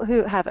members, people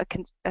who have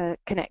a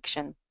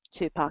connection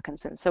to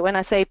Parkinson's. So when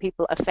I say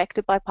people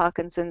affected by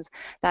Parkinson's,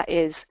 that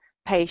is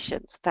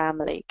patients,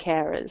 family,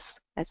 carers,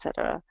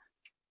 etc.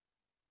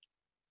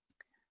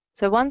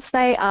 So once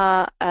they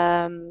are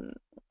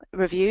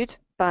reviewed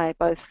by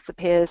both the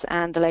peers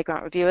and the lay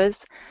grant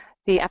reviewers,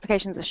 the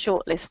applications are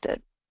shortlisted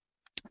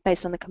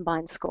based on the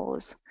combined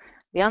scores.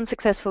 The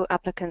unsuccessful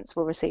applicants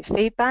will receive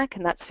feedback,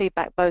 and that's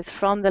feedback both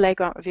from the lay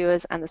grant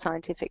reviewers and the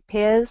scientific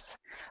peers,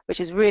 which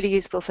is really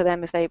useful for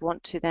them if they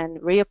want to then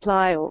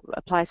reapply or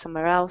apply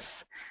somewhere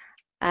else.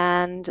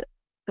 And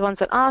the ones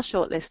that are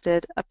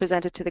shortlisted are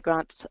presented to the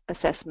grants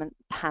assessment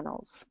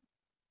panels.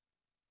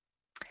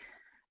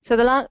 So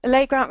the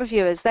lay grant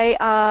reviewers, they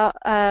are,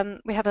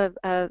 we have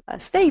a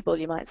stable,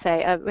 you might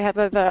say. We have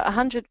over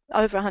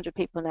 100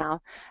 people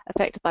now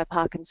affected by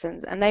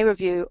Parkinson's, and they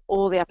review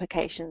all the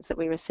applications that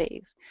we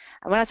receive.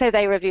 And when I say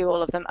they review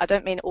all of them, I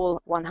don't mean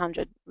all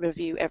 100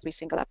 review every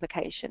single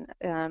application.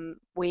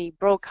 We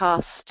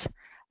broadcast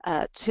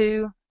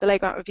to the lay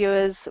grant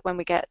reviewers when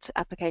we get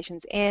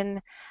applications in,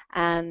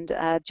 and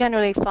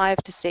generally 5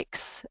 to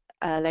 6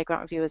 lay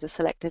grant reviewers are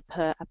selected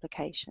per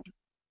application.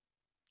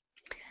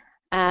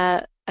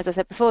 As I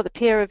said before, the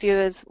peer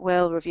reviewers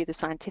will review the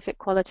scientific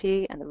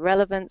quality and the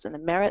relevance and the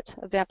merit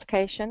of the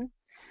application.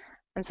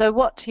 And so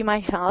what, you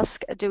might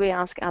ask, do we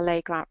ask our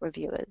lay grant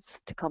reviewers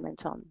to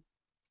comment on?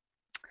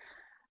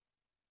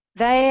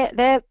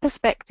 Their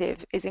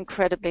perspective is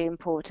incredibly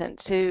important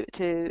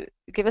to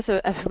give us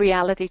a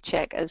reality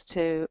check as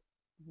to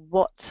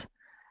what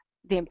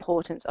the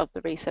importance of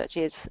the research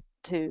is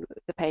to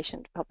the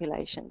patient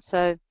population.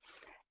 So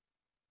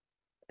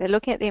they're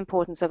looking at the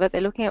importance of it.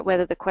 They're looking at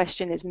whether the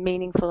question is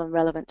meaningful and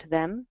relevant to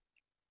them.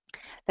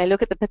 They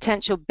look at the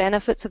potential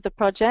benefits of the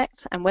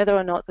project and whether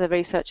or not the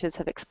researchers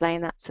have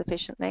explained that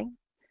sufficiently.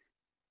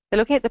 They're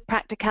looking at the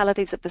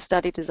practicalities of the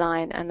study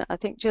design, and I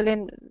think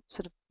Julian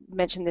sort of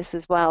mentioned this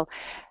as well.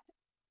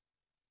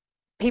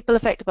 People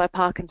affected by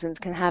Parkinson's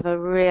can have a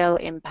real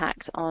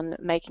impact on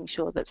making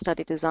sure that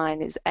study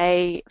design is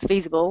A,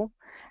 feasible,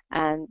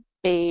 and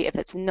B, if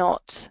it's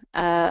not,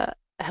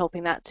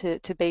 helping that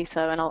to be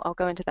so, and I'll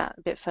go into that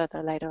a bit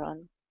further later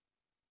on.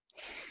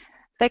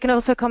 They can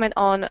also comment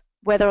on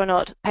whether or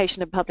not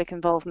patient and public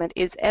involvement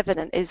is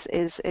evident,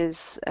 is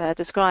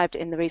described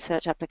in the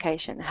research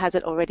application. Has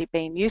it already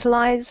been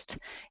utilised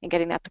in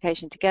getting the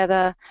application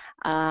together,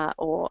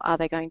 or are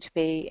they going to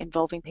be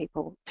involving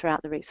people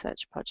throughout the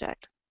research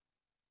project?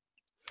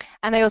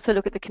 And they also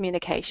look at the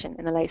communication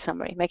in the lay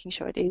summary, making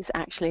sure it is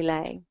actually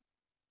lay.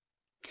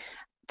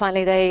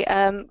 Finally, they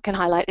can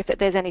highlight if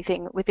there's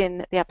anything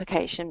within the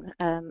application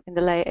in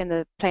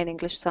the plain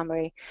English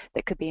summary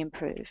that could be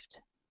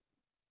improved.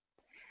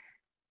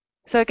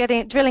 So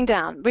drilling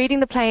down,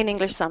 reading the plain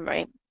English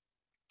summary.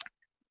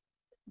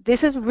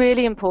 This is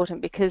really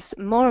important because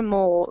more and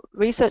more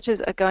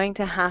researchers are going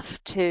to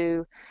have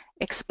to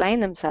explain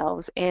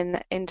themselves in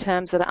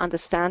terms that are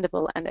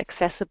understandable and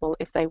accessible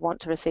if they want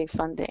to receive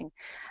funding.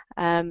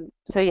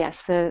 So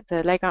yes, the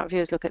lay grant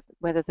reviewers look at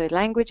whether the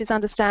language is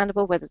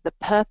understandable, whether the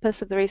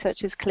purpose of the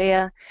research is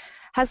clear,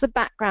 has the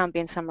background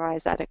been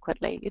summarized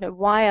adequately, you know,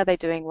 why are they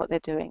doing what they're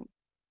doing,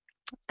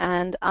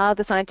 and are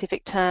the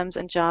scientific terms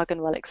and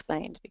jargon well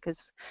explained,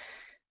 because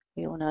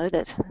we all know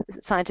that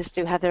scientists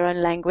do have their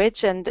own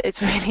language, and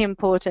it's really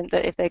important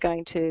that if they're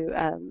going to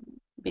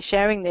be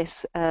sharing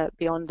this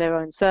beyond their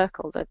own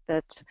circle,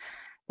 that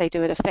they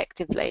do it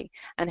effectively.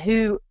 And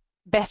who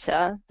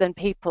better than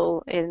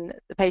people in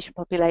the patient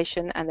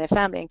population and their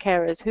family and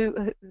carers who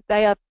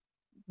they are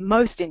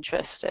most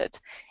interested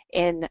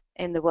in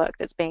the work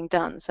that's being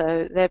done.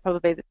 So they're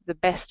probably the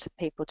best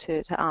people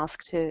to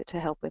ask to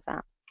help with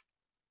that.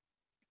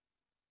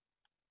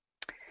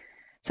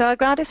 So our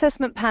grant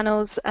assessment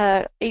panels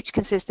each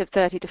consist of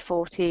 30 to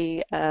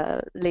 40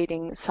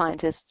 leading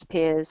scientists,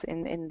 peers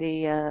in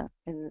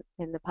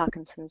the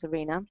Parkinson's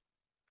arena.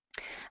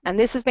 And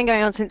this has been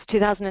going on since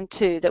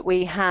 2002, that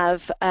we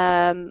have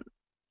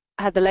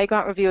had the lay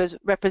grant reviewers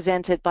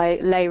represented by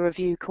lay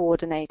review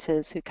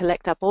coordinators who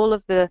collect up all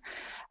of the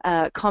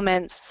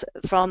comments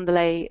from the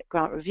lay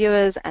grant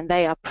reviewers, and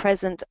they are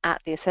present at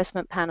the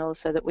assessment panels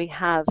so that we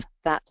have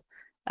that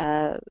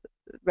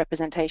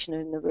representation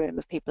in the room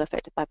of people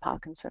affected by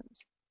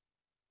Parkinson's.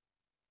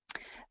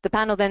 The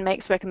panel then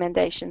makes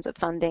recommendations of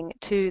funding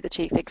to the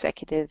Chief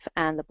Executive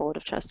and the Board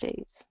of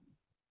Trustees.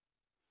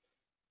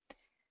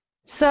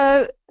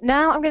 So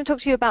now I'm going to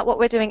talk to you about what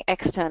we're doing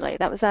externally.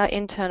 That was our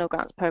internal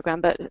grants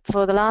program, but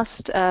for the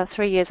last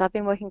 3 years I've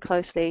been working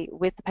closely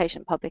with the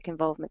patient public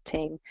involvement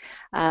team.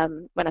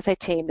 When I say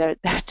team, there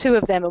are 2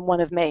 of them and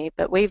 1 of me,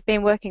 but we've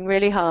been working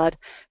really hard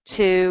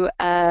to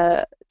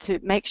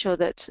make sure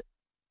that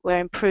we're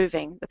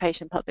improving the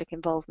patient public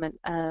involvement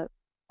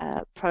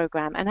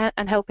program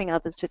and helping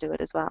others to do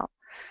it as well.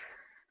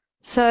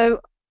 So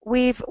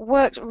we've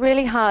worked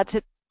really hard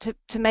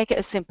to make it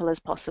as simple as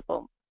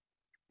possible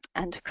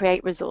and to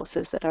create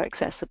resources that are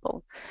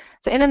accessible.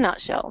 So in a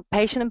nutshell,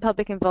 patient and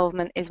public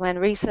involvement is when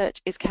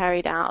research is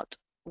carried out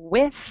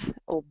with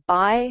or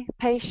by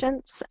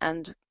patients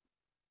and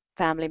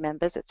family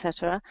members,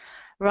 etc.,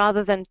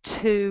 rather than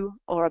to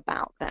or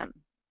about them.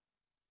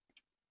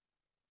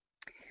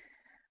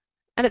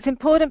 And it's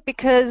important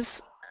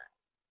because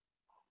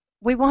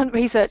we want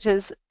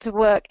researchers to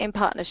work in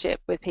partnership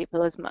with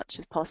people as much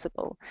as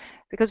possible,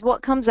 because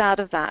what comes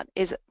out of that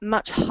is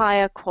much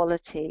higher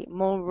quality,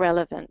 more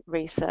relevant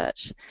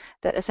research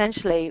that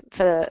essentially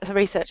for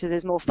researchers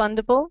is more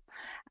fundable,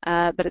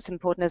 but it's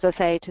important, as I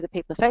say, to the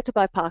people affected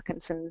by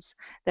Parkinson's,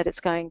 that it's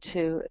going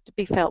to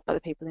be felt by the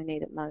people who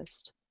need it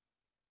most.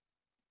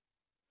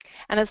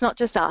 And it's not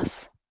just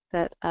us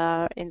that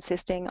are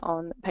insisting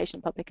on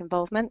patient public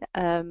involvement.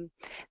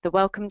 The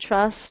Wellcome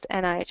Trust,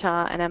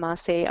 NIHR and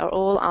MRC are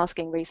all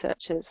asking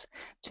researchers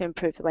to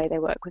improve the way they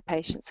work with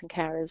patients and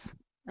carers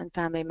and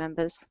family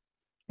members,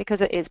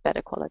 because it is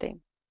better quality.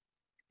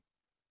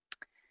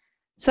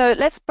 So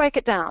let's break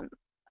it down.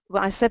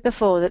 Well, I said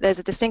before that there's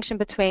a distinction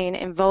between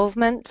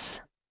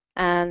involvement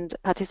and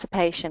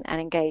participation and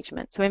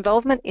engagement. So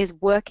involvement is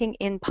working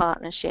in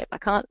partnership. I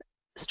can't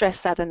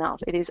stress that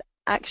enough. It is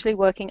actually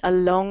working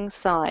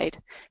alongside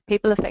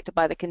people affected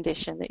by the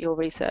condition that you're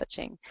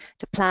researching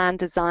to plan,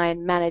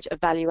 design, manage,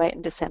 evaluate,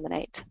 and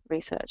disseminate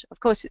research. Of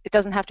course, it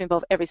doesn't have to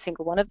involve every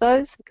single one of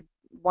those, it could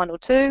be 1 or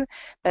 2,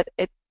 but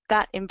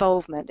that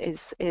involvement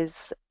is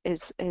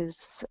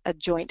a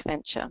joint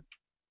venture.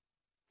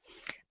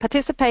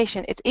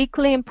 Participation, it's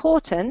equally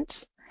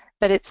important,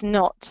 but it's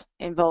not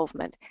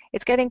involvement.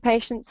 It's getting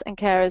patients and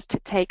carers to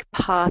take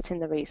part in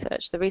the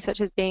research. The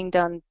research is being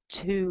done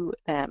to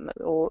them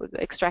or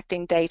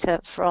extracting data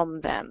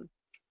from them.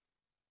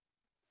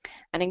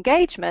 And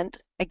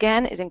engagement,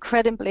 again, is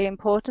incredibly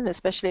important,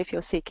 especially if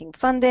you're seeking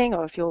funding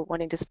or if you're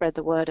wanting to spread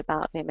the word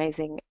about the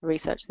amazing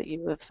research that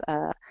you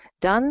have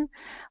done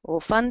or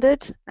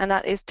funded, and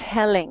that is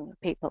telling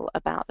people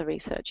about the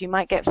research. You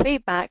might get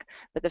feedback,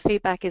 but the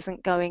feedback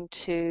isn't going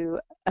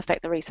to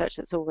affect the research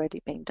that's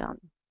already been done.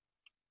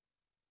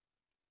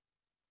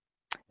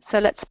 So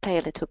let's play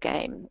a little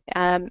game.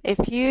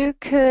 If you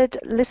could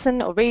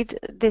listen or read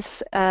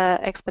this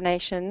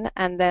explanation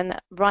and then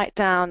write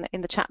down in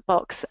the chat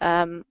box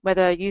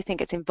whether you think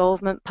it's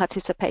involvement,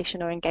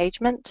 participation, or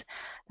engagement,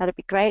 that'd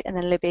be great. And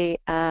then Libby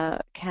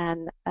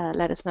can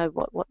let us know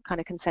what kind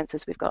of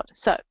consensus we've got.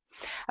 So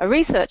a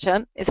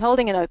researcher is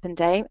holding an open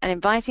day and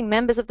inviting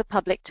members of the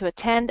public to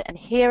attend and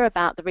hear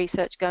about the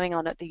research going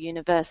on at the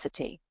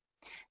university.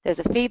 There's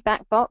a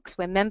feedback box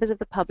where members of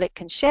the public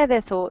can share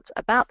their thoughts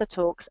about the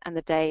talks and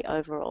the day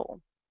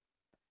overall.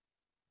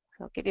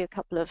 So I'll give you a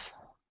couple of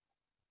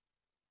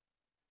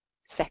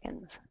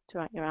seconds to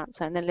write your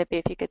answer. And then Libby,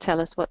 if you could tell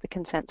us what the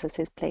consensus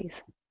is,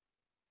 please.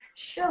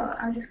 Sure,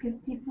 I'll just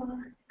give people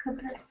a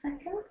couple of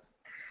seconds.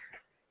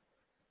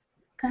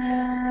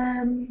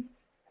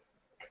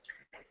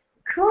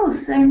 Cool,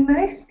 so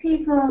most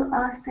people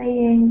are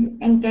saying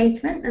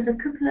engagement. There's a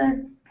couple of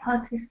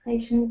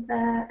participations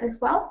there as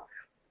well.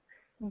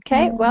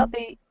 Okay, well,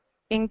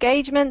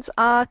 engagements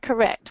are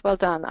correct. Well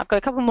done. I've got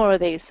a couple more of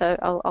these, so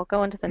I'll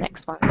go on to the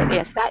next one. But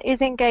yes, that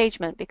is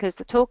engagement, because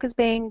the talk is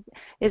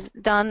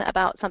done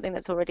about something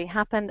that's already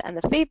happened, and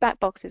the feedback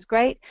box is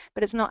great,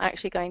 but it's not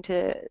actually going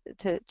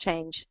to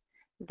change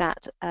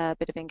that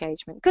bit of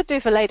engagement. Could do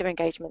for later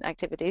engagement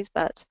activities,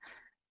 but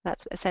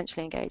that's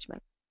essentially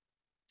engagement.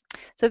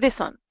 So this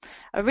one,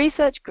 a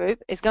research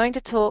group is going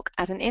to talk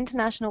at an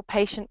international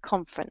patient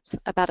conference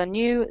about a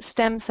new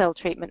stem cell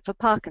treatment for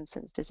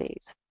Parkinson's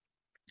disease.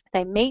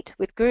 They meet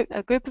with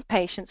a group of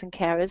patients and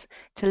carers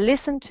to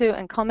listen to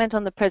and comment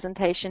on the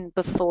presentation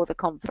before the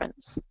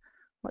conference.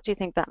 What do you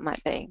think that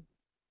might be?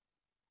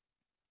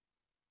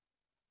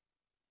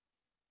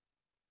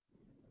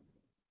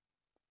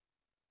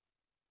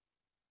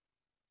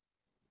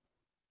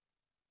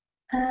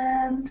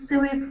 So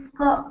we've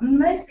got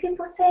most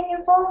people saying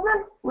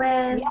involvement,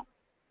 with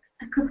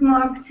a couple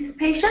more on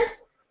participation.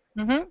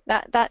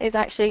 That is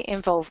actually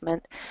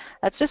involvement.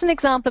 That's just an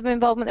example of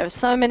involvement. There are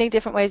so many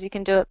different ways you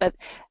can do it, but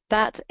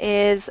that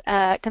is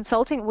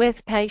consulting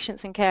with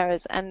patients and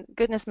carers. And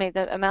goodness me,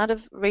 the amount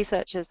of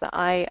researchers that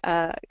I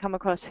come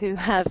across who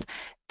have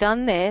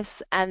done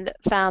this and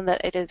found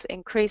that it has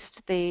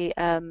increased the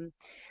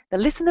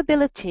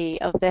listenability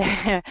of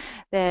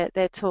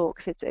their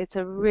talks. It's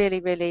a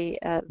really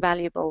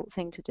valuable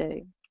thing to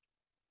do.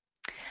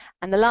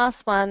 And the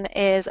last one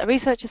is a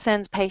researcher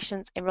sends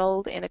patients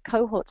enrolled in a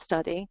cohort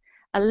study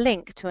a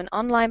link to an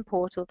online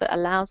portal that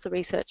allows the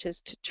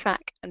researchers to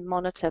track and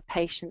monitor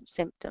patient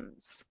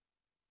symptoms.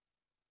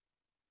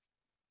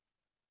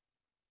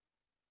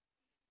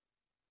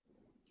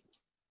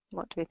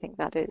 What do we think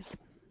that is?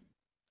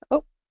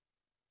 Oh.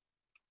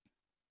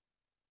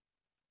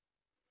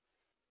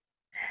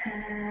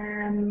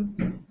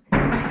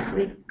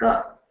 We've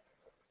got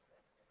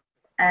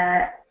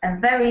a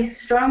very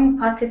strong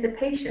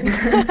participation.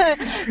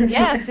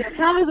 Yes, your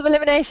powers of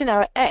elimination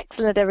are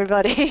excellent,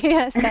 everybody.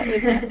 Yes, that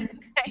is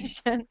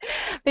participation,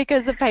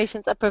 because the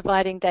patients are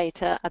providing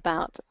data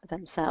about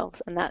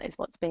themselves, and that is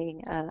what's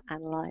being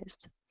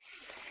analysed.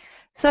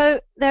 So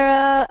there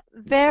are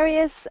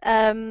various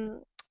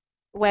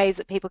ways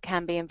that people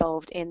can be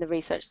involved in the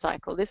research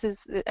cycle. This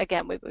is,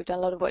 again, we've done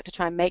a lot of work to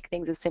try and make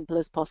things as simple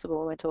as possible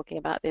when we're talking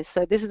about this.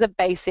 So this is a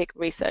basic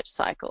research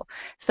cycle,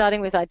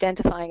 starting with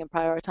identifying and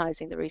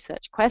prioritizing the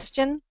research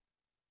question.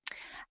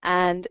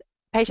 And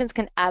patients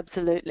can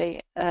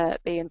absolutely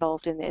be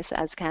involved in this,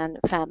 as can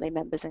family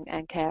members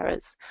and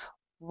carers.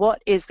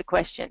 What is the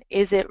question?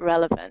 Is it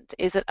relevant?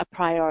 Is it a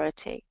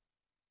priority?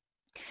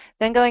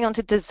 Then going on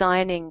to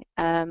designing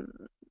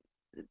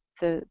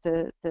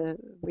the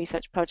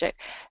research project.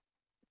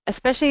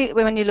 Especially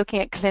when you're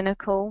looking at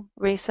clinical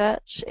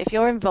research, if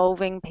you're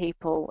involving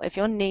people, if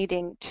you're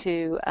needing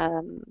to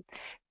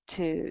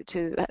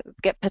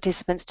get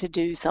participants to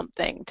do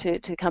something,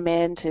 to come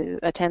in, to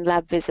attend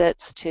lab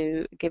visits,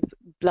 to give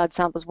blood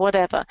samples,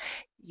 whatever,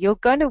 you're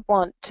going to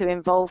want to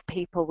involve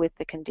people with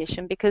the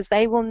condition, because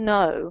they will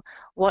know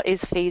what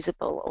is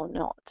feasible or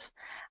not.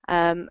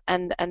 And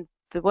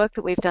the work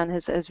that we've done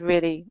has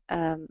really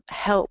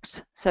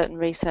helped certain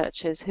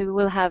researchers who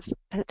will have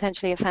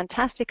potentially a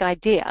fantastic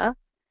idea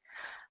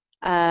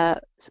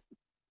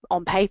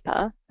on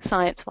paper,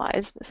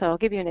 science-wise. So I'll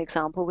give you an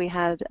example. We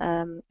had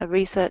a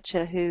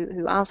researcher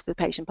who asked for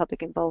patient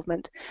public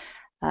involvement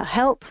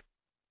help.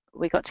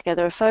 We got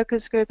together a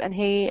focus group, and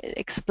he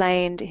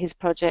explained his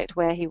project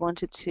where he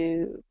wanted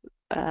to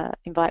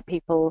invite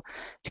people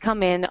to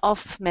come in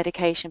off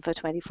medication for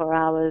 24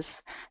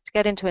 hours, to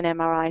get into an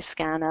MRI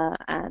scanner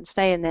and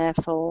stay in there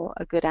for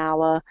a good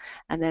hour,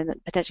 and then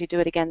potentially do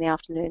it again in the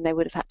afternoon. They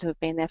would have had to have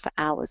been there for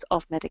hours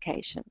off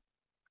medication.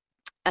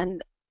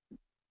 And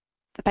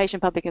the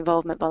patient public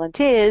involvement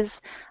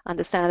volunteers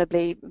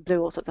understandably blew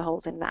all sorts of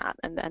holes in that,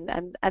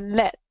 and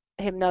let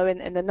him know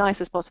in the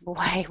nicest possible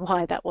way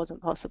why that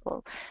wasn't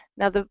possible.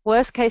 Now, the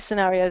worst case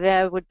scenario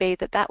there would be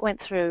that that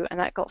went through and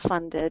that got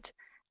funded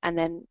and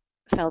then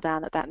fell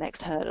down at that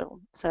next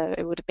hurdle. So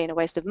it would have been a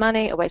waste of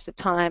money, a waste of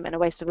time, and a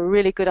waste of a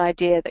really good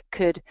idea that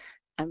could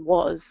and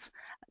was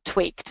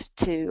tweaked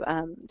to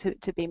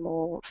be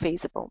more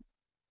feasible.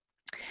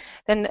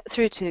 Then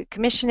through to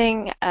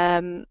commissioning.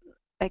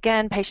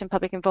 Again, patient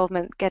public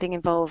involvement, getting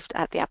involved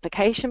at the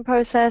application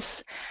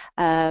process,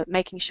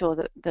 making sure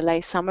that the lay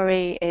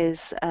summary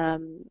is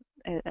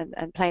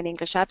and plain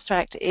English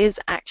abstract is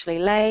actually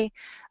lay.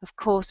 Of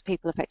course,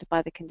 people affected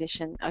by the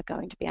condition are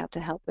going to be able to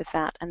help with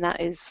that, and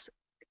that is,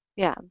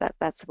 yeah,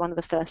 that's one of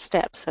the first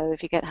steps. So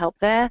if you get help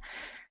there,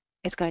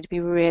 it's going to be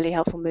really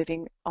helpful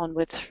moving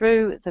onward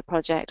through the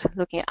project,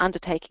 looking at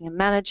undertaking and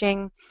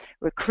managing,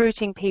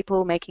 recruiting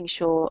people, making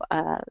sure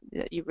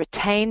that you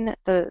retain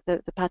the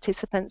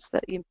participants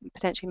that you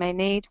potentially may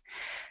need.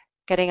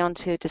 Getting on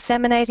to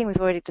disseminating,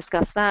 we've already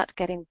discussed that,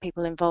 getting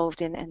people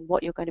involved in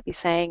what you're going to be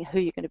saying,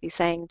 who you're going to be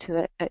saying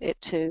it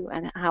to,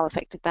 and how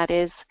effective that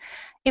is.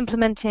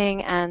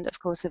 Implementing, and of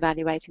course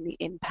evaluating the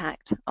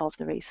impact of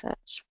the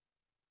research.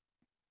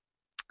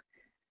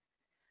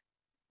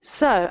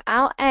 So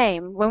our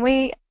aim, when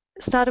we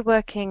started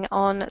working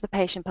on the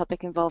patient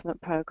public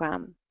involvement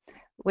program,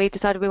 we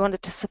decided we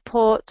wanted to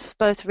support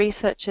both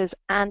researchers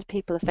and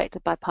people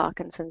affected by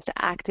Parkinson's to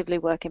actively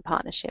work in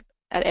partnership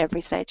at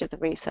every stage of the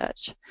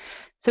research.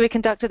 So we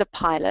conducted a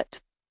pilot.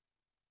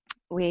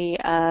 We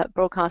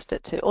broadcast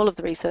it to all of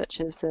the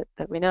researchers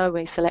that we know.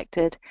 We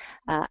selected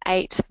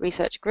 8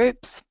 research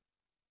groups,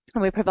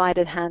 and we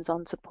provided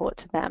hands-on support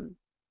to them.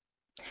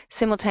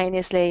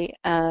 Simultaneously,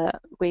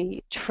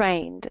 we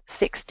trained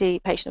 60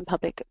 patient and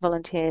public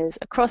volunteers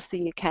across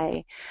the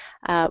UK.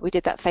 We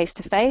did that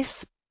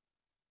face-to-face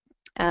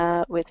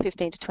with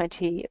 15 to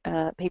 20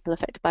 people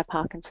affected by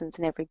Parkinson's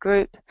in every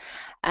group,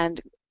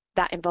 and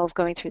that involved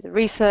going through the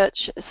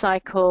research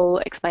cycle,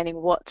 explaining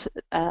what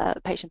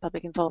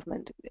patient-public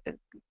involvement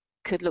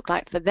could look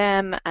like for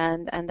them,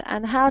 and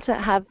how to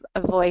have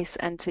a voice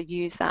and to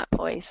use that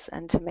voice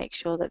and to make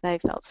sure that they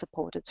felt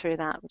supported through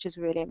that, which is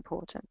really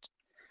important.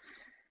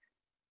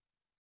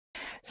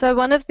 So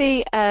one of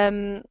the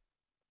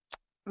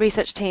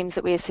research teams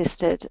that we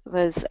assisted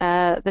was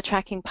the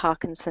Tracking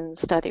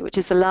Parkinson's study, which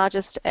is the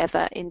largest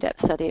ever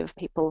in-depth study of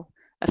people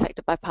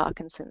affected by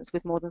Parkinson's,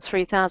 with more than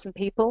 3,000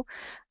 people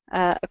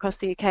across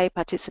the UK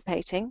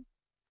participating.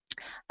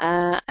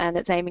 And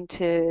it's aiming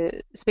to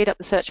speed up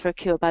the search for a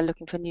cure by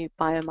looking for new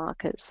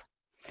biomarkers.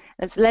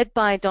 It's led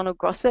by Donald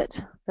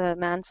Grosset, the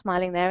man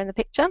smiling there in the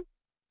picture.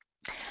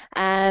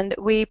 And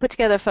we put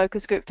together a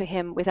focus group for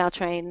him with our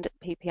trained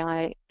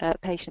PPI,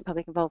 patient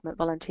public involvement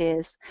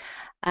volunteers.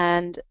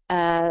 And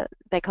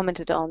they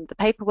commented on the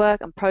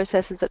paperwork and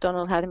processes that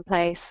Donald had in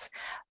place.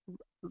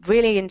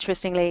 Really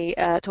interestingly,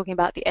 talking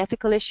about the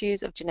ethical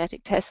issues of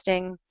genetic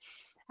testing,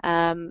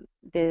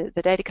 the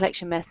data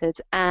collection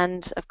methods,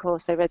 and of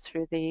course they read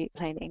through the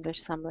plain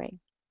English summary.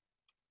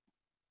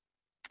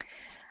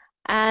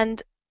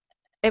 And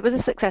it was a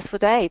successful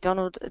day.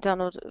 Donald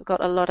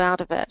got a lot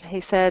out of it. He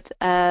said,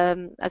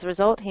 as a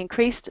result, he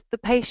increased the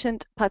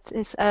patient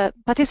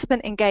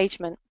participant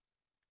engagement,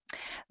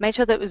 made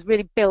sure that it was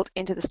really built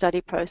into the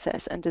study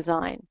process and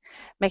design,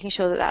 making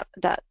sure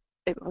that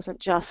it wasn't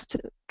just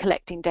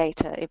collecting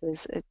data, it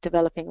was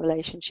developing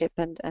relationship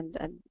and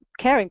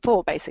caring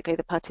for basically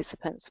the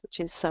participants, which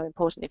is so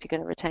important if you're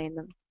going to retain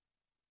them.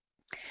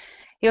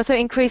 He also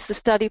increased the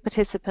study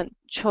participant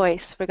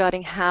choice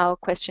regarding how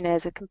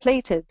questionnaires are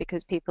completed,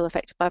 because people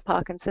affected by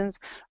Parkinson's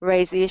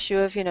raise the issue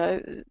of, you know,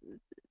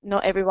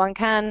 not everyone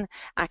can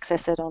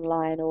access it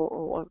online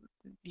or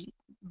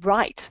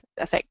write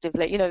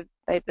effectively. You know,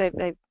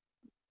 they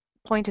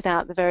pointed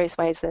out the various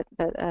ways that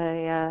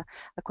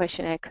a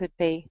questionnaire could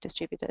be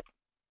distributed.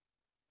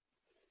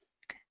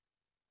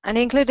 And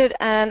he included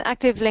an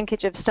active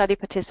linkage of study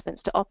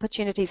participants to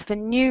opportunities for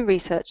new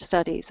research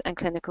studies and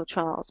clinical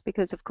trials,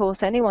 because of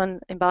course anyone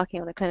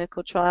embarking on a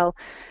clinical trial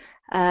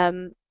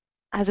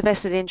has a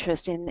vested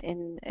interest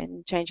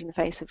in changing the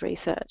face of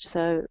research.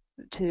 So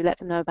to let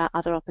them know about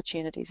other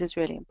opportunities is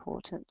really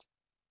important.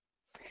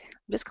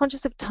 I'm just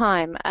conscious of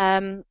time.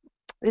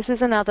 This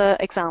is another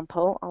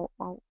example.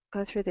 I'll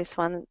go through this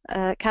one.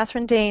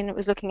 Catherine Dean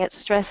was looking at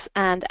stress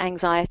and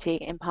anxiety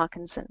in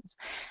Parkinson's,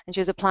 and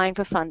she was applying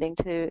for funding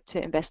to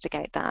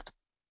investigate that.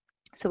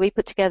 So we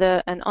put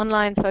together an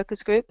online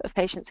focus group of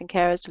patients and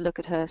carers to look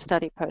at her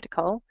study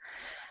protocol,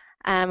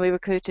 and we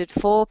recruited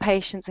 4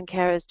 patients and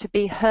carers to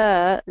be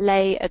her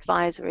lay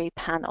advisory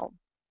panel.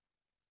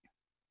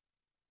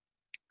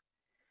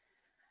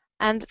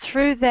 And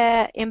through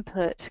their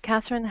input,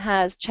 Catherine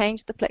has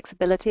changed the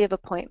flexibility of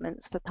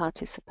appointments for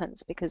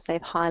participants, because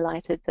they've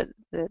highlighted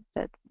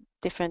that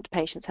different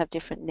patients have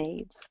different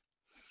needs.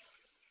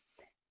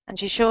 And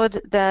she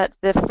showed that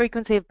the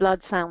frequency of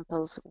blood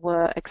samples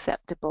were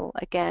acceptable.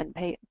 Again,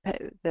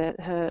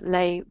 her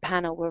lay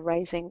panel were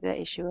raising the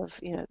issue of,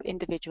 you know,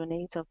 individual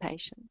needs of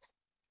patients.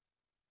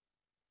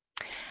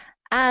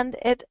 And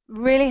it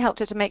really helped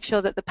her to make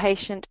sure that the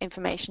patient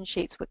information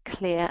sheets were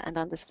clear and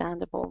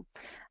understandable.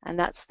 And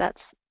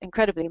that's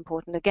incredibly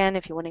important, again,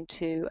 if you're wanting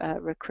to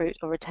recruit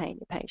or retain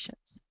your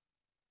patients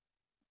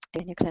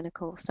in your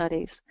clinical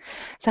studies.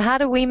 So how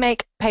do we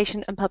make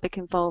patient and public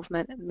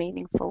involvement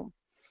meaningful?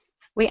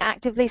 We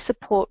actively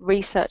support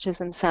researchers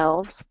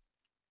themselves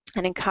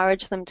and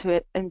encourage them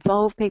to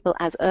involve people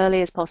as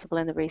early as possible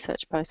in the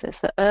research process.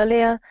 The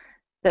earlier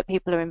that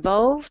people are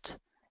involved,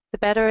 the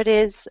better it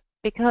is,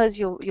 because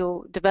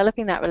you're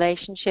developing that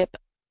relationship,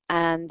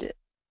 and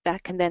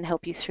that can then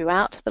help you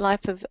throughout the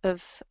life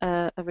of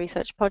a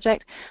research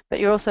project, but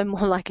you're also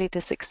more likely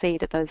to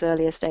succeed at those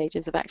earlier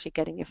stages of actually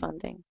getting your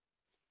funding.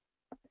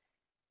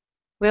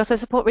 We also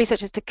support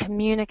researchers to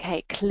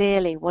communicate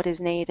clearly what is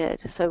needed.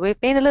 So we've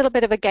been a little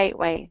bit of a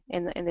gateway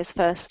in this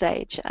first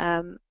stage.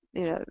 You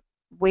know,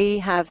 we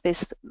have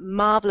this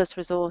marvelous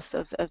resource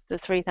of the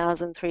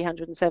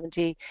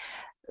 3,370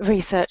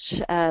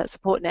 research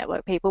support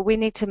network people. We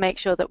need to make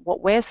sure that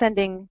what we're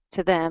sending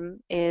to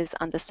them is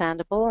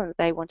understandable and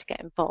they want to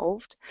get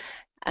involved.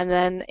 And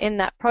then in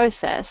that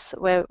process,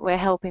 we're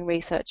helping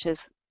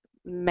researchers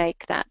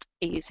make that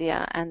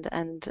easier and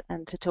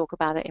to talk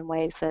about it in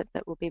ways that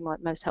will be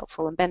most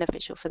helpful and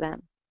beneficial for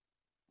them.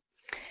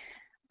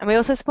 And we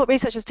also support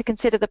researchers to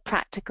consider the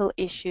practical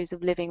issues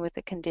of living with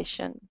the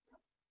condition.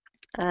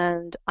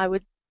 And I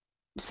would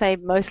say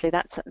mostly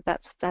that's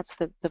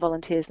the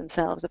volunteers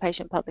themselves. The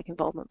patient public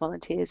involvement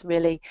volunteers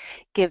really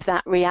give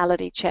that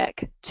reality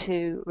check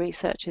to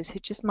researchers who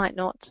just might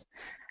not,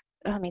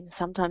 I mean,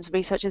 sometimes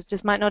researchers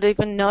just might not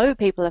even know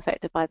people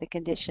affected by the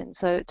condition.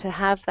 So to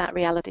have that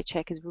reality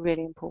check is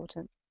really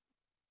important.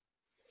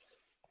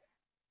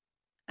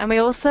 And we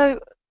also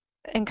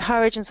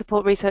encourage and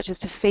support researchers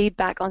to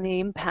feedback on the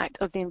impact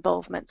of the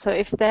involvement. So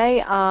if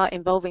they are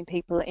involving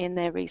people in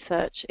their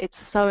research, it's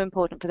so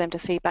important for them to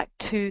feedback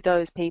to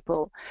those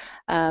people,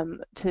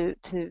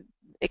 to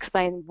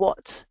explain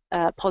what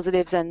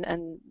positives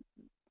and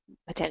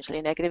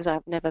potentially negatives,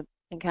 I've never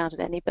encountered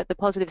any, but the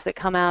positives that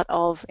come out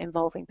of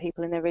involving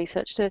people in their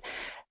research,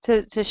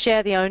 to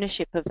share the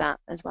ownership of that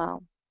as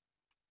well.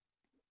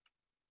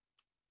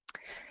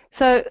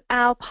 So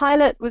our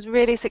pilot was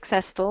really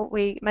successful.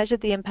 We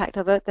measured the impact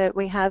of it. That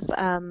we have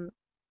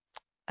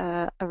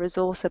a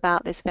resource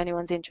about this if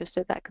anyone's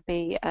interested. That could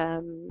be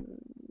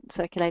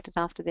circulated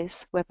after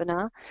this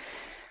webinar.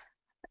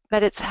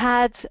 But it's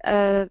had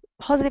a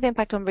positive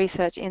impact on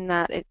research in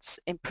that it's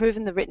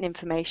improving the written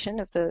information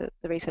of the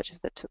researchers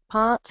that took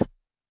part,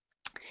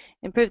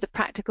 improved the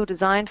practical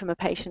design from a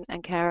patient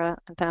and carer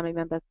and family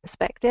member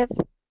perspective.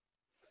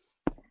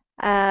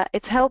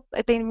 It's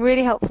been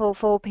really helpful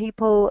for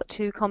people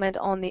to comment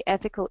on the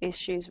ethical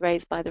issues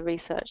raised by the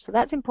research. So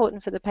that's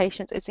important for the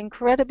patients. It's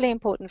incredibly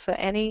important for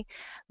any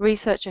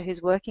researcher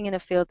who's working in a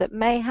field that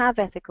may have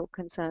ethical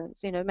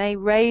concerns, may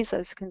raise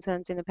those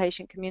concerns in the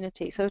patient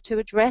community. So to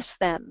address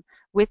them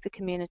with the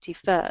community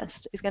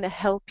first is going to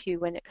help you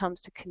when it comes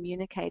to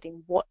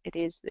communicating what it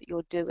is that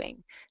you're doing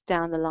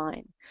down the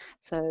line.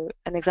 So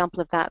an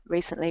example of that,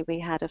 recently we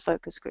had a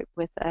focus group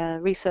with a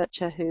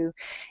researcher who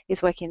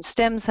is working in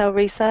stem cell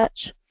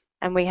research,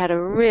 and we had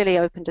a really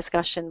open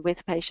discussion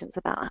with patients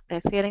about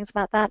their feelings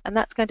about that, and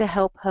that's going to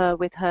help her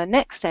with her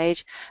next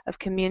stage of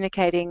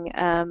communicating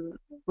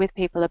with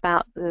people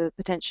about the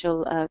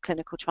potential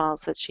clinical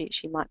trials that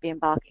she might be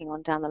embarking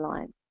on down the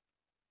line.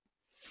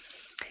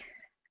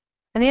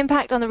 And the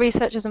impact on the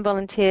researchers and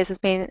volunteers has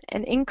been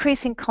an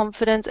increase in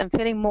confidence and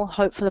feeling more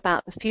hopeful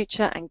about the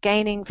future and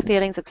gaining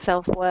feelings of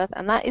self-worth,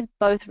 and that is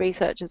both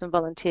researchers and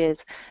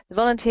volunteers. The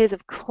volunteers,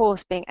 of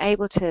course, being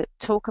able to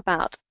talk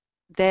about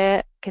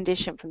their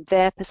condition from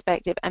their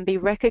perspective and be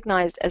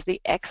recognized as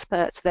the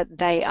experts that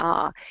they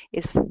are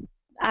is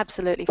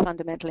absolutely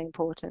fundamentally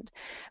important.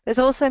 But it's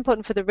also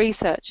important for the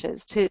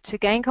researchers to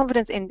gain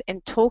confidence in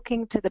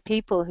talking to the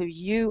people who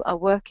you are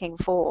working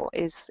for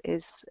is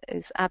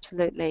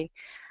absolutely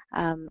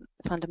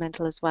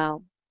fundamental as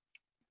well.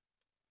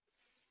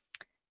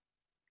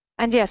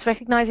 And yes,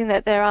 recognizing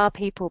that there are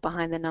people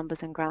behind the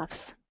numbers and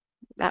graphs.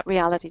 That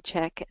reality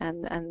check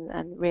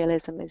and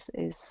realism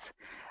is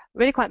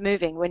really quite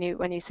moving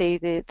when you see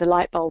the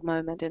light bulb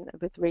moment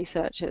with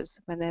researchers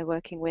when they're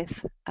working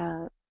with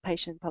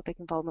patient public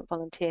involvement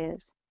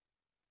volunteers.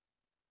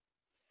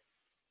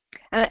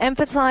 And it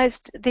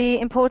emphasized the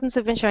importance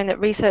of ensuring that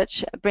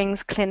research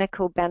brings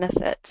clinical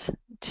benefit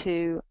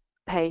to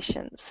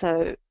patients.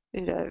 So,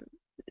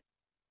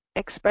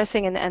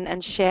 expressing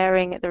and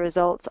sharing the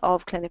results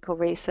of clinical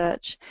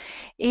research,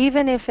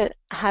 even if it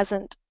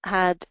hasn't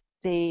had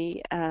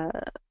the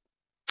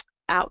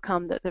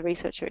outcome that the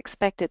researcher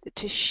expected,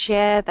 to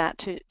share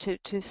that,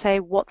 to say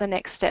what the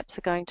next steps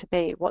are going to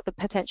be, what the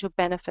potential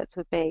benefits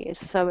would be, is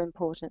so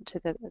important to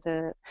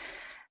the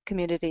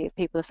community of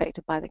people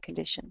affected by the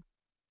condition.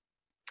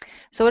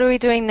 So what are we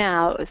doing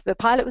now? The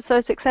pilot was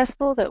so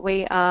successful that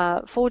we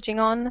are forging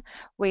on.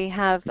 We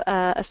have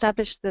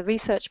established the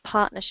Research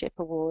Partnership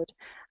Award,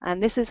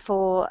 and this is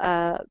for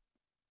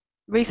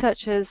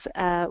researchers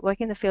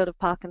working in the field of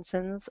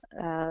Parkinson's.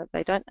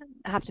 They don't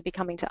have to be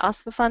coming to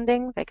us for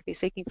funding. They could be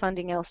seeking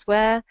funding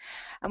elsewhere,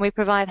 and we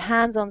provide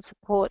hands-on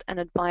support and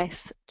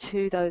advice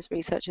to those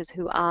researchers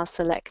who are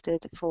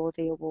selected for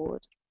the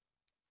award.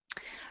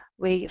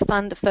 We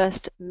fund a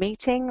first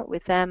meeting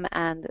with them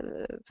and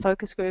a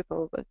focus group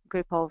or a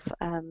group of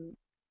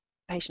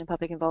patient and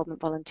public involvement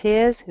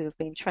volunteers who have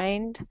been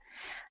trained,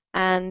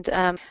 and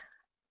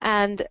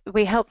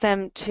we help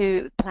them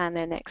to plan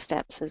their next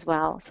steps as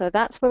well. So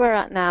that's where we're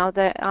at now.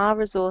 There are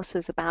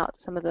resources about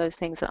some of those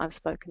things that I've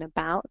spoken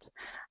about,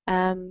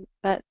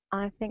 but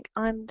I think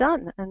I'm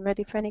done and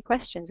ready for any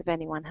questions if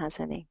anyone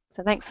has any.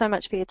 So thanks so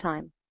much for your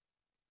time.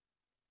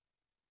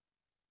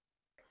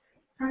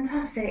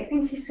 Fantastic.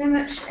 Thank you so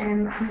much,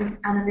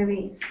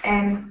 Anna-Louise.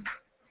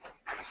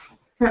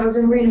 That was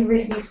a really,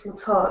 really useful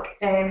talk.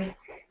 Yeah,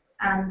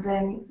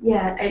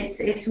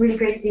 it's really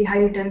great to see how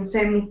you've done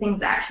so many things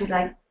that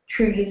actually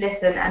truly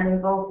listen and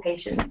involve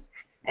patients,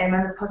 and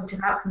the positive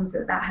outcomes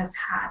that has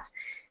had.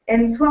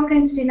 So what I'm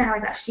going to do now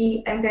is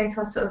actually I'm going to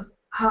ask sort of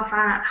half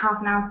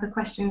an hour for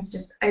questions,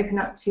 just open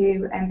up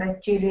to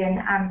both Julian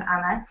and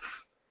Anna.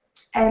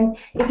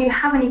 If you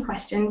have any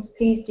questions,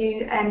 please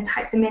do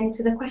type them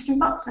into the question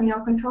box on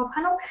your control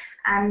panel,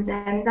 and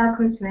they'll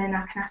come to me and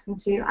I can ask them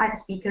to either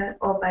speaker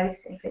or both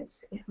if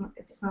it's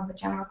more of a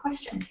general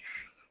question.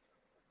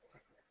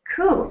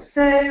 Cool.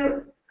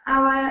 So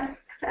our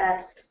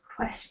first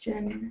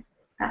question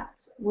that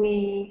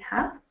we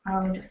have,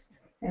 I'll just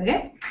There we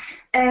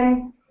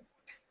go.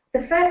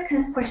 The first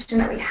kind of question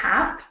that we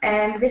have,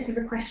 and this is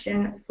a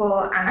question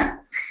for Anna,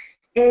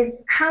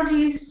 is how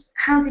did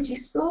you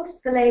source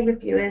the lay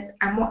reviewers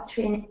and what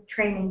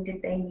training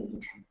did they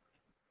need?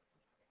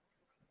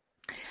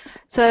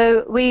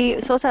 So we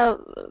source our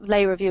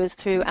lay reviewers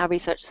through our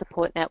research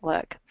support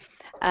network.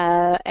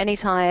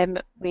 Anytime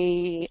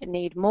we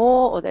need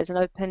more or there's an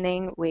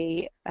opening,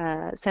 we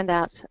send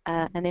out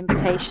an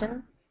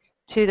invitation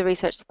to the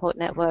research support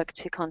network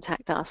to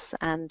contact us,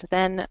 and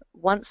then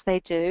once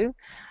they do,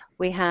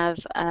 we have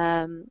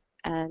an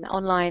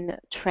online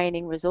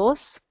training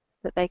resource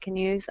that they can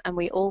use, and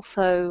we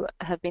also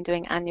have been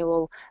doing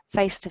annual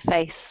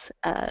face-to-face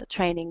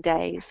training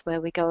days where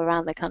we go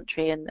around the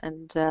country and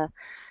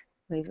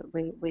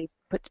we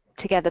put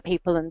together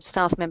people and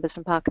staff members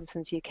from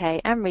Parkinson's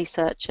UK and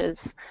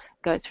researchers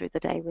go through the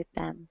day with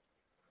them.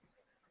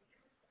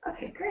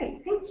 Okay,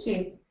 great, thank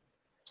you.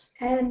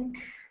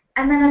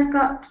 And then I've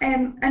got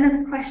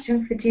another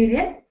question for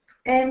Julian.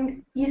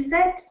 You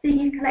said that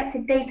you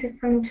collected data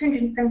from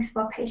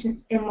 274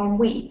 patients in 1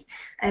 week,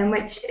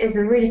 which is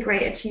a really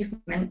great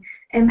achievement.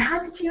 How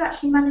did you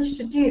actually manage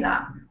to do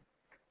that?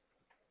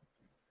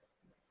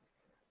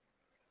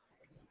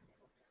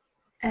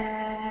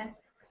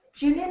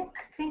 Julian,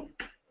 I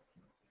think.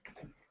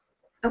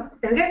 Oh,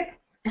 there we go.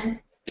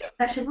 Yeah.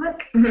 That should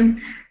work.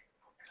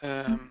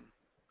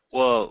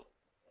 Well,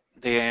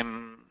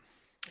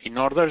 in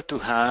order to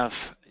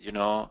have,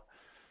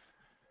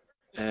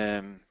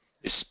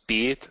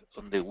 speed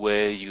on the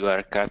way you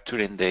are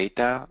capturing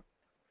data,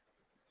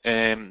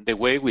 the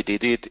way we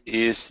did it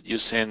is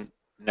using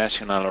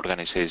national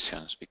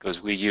organizations,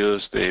 because we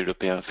use the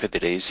European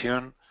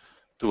Federation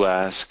to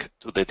ask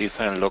to the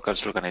different local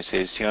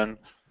organizations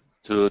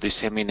to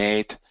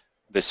disseminate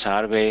the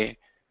survey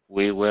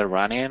we were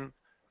running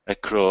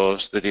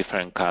across the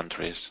different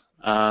countries.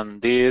 And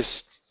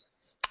this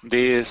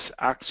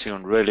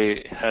action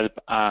really helped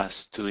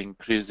us to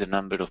increase the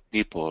number of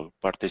people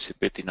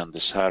participating on the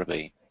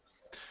survey.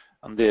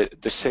 And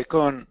the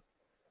second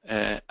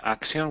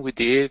action we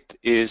did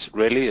is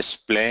really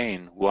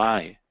explain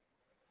why.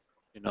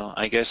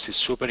 I guess it's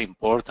super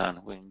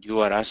important when you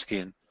are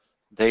asking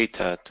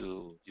data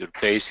to your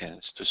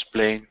patients to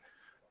explain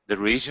the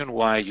reason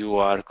why you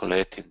are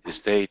collecting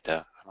this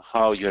data and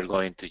how you're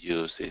going to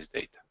use this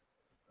data.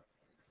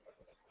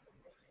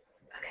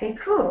 Okay,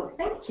 cool,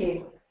 thank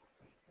you.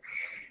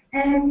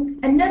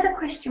 Another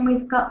question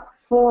we've got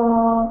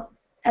for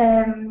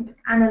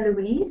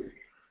Anna-Louise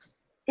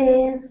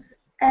is,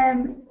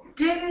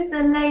 do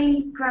the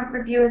lay grant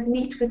reviewers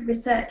meet with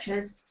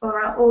researchers,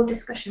 or are all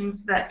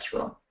discussions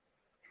virtual?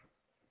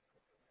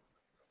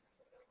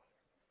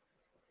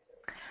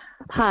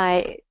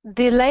 Hi,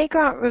 the lay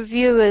grant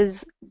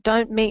reviewers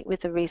don't meet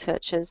with the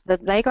researchers. The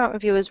lay grant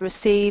reviewers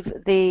receive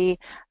the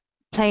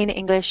plain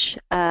English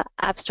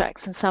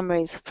abstracts and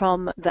summaries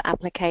from the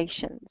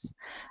applications.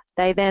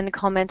 They then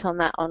comment on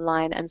that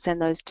online and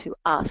send those to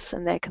us,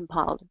 and they're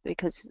compiled,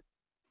 because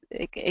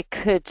it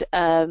could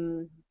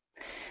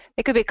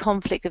be a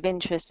conflict of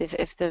interest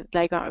if the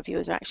lay grant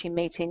reviewers are actually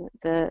meeting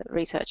the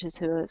researchers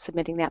who are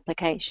submitting the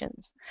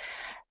applications.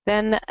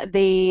 Then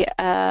we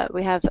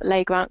have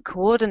lay grant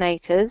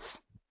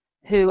coordinators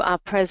who are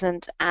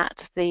present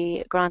at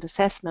the grant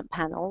assessment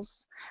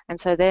panels, and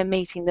so they're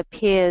meeting the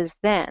peers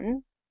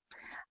then,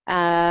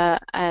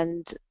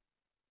 and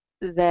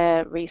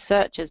they're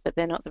researchers, but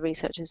they're not the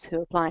researchers who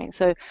are applying.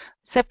 So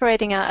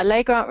separating out, a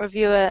lay grant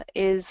reviewer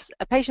is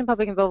a patient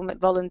public involvement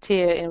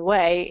volunteer in a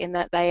way, in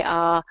that they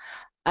are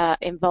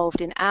involved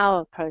in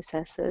our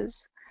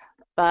processes,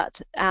 but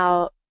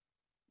our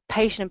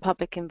patient and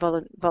public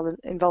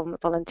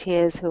involvement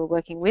volunteers who are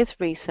working with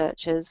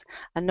researchers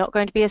are not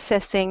going to be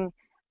assessing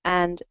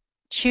and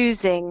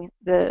choosing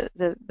the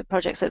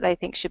projects that they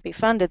think should be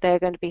funded. They're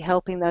going to be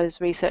helping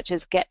those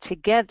researchers get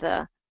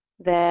together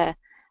their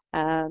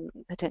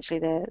potentially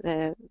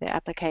their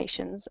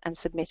applications and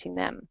submitting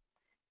them.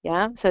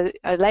 Yeah, so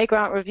a lay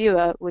grant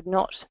reviewer would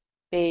not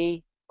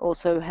be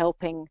also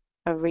helping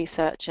a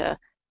researcher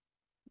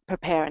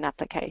prepare an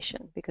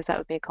application, because that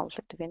would be a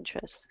conflict of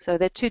interest. So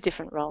they're two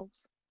different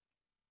roles.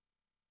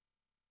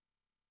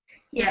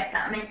 Yeah,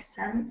 that makes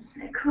sense.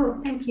 Cool,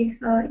 thank you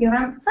for your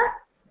answer.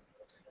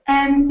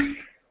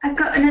 I've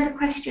got another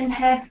question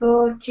here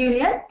for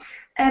Julian.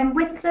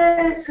 With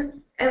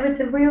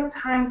the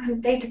real-time kind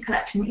of data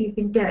collection that you've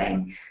been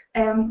doing,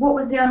 what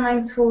was the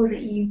online tool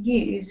that you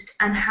used,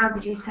 and how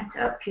did you set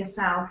it up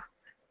yourself?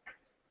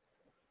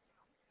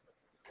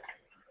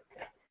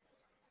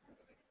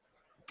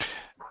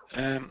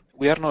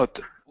 We are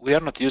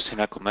not using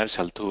a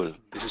commercial tool.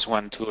 This is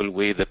one tool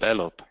we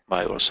developed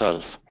by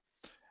ourselves.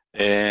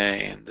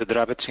 In the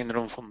Dravet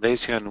Syndrome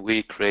Foundation,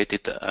 we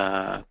created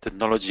a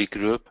technology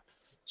group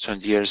some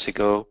years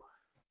ago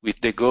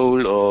with the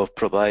goal of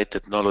provide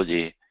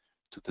technology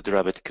to the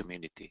Dravet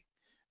community.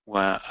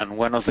 And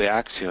one of the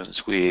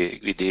actions we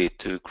did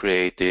to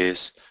create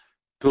this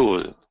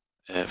tool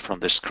from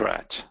the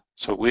scratch.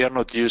 So we are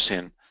not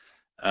using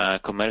a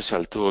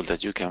commercial tool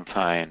that you can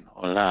find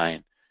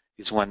online.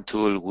 is one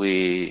tool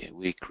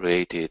we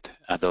created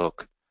ad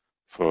hoc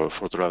for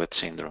Dravet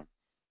syndrome.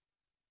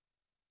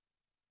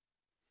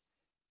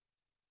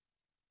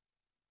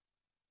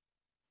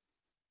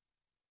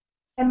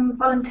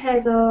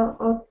 Volunteers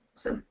or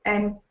sort of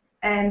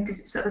did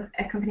it sort of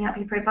a company help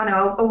you pro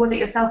bono, or was it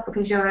yourself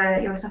because you're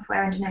a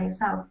software engineer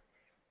yourself?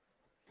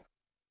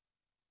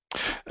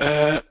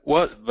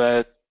 Well,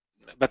 but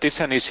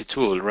it's an easy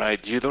tool,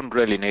 right? You don't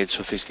really need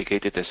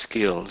sophisticated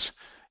skills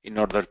in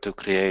order to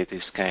create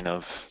this kind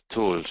of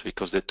tools,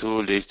 because the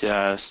tool is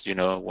just, you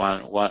know,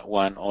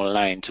 one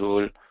online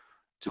tool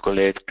to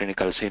collect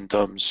clinical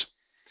symptoms.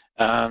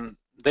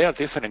 There are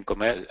different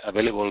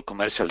available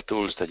commercial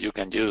tools that you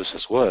can use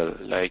as well,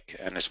 like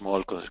a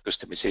small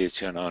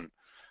customization on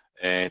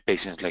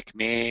patients like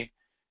me,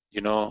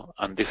 you know,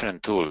 and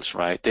different tools,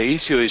 right? The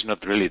issue is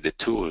not really the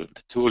tool.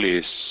 The tool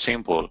is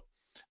simple.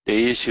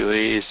 The issue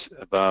is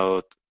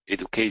about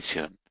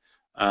education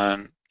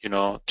and, you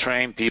know,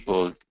 train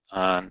people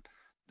and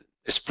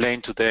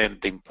explain to them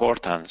the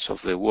importance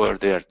of the work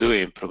they are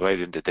doing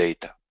providing the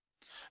data,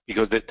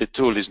 because the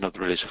tool is not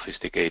really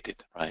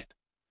sophisticated, right?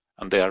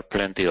 And there are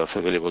plenty of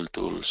available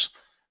tools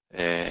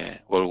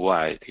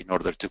worldwide in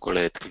order to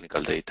collect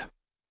clinical data.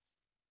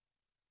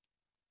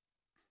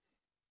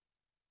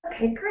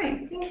 Okay,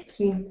 great, thank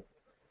you.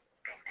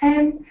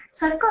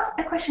 So I've got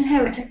a question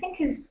here which I think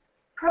is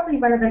probably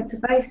relevant to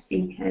both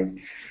speakers.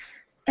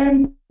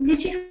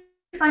 Did you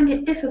find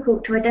it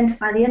difficult to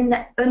identify the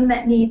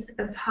unmet needs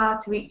of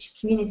hard-to-reach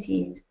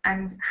communities,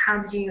 and how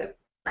did you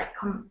like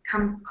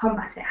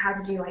combat it? How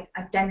did you like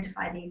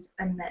identify these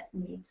unmet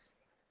needs?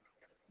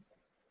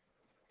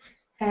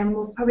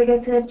 We'll probably go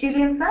to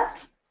Julian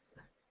first.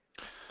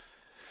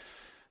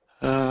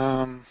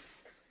 The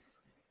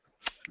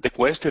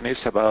question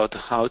is about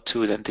how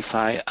to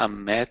identify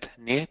unmet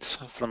needs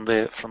from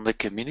the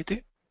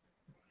community.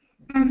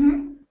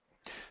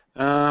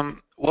 Mm-hmm.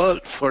 Well,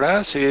 for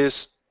us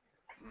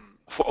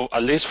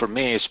at least for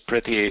me, it's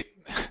pretty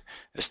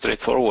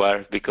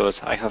straightforward,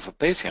 because I have a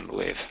patient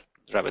with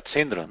Dravet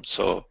syndrome,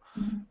 so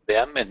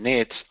the unmet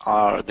needs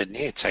are the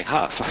needs I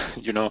have,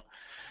 you know.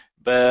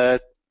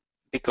 But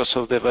because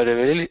of the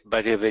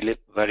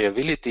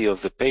variability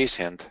of the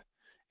patient,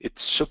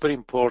 it's super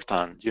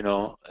important, you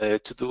know,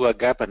 to do a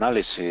gap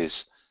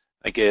analysis,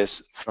 I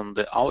guess, from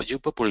the OU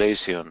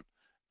population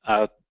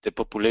at the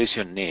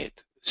population need.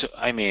 So,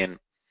 I mean,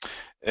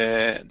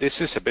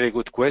 this is a very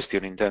good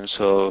question in terms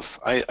of,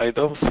 I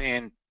don't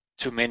think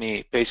too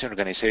many patient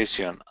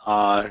organizations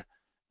are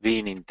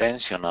being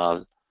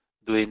intentional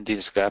doing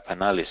this gap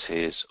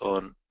analysis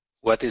on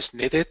what is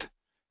needed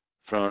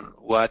from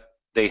what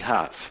they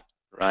have,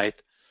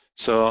 right?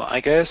 So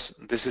I guess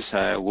this is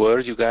a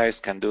work you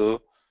guys can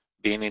do,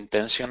 being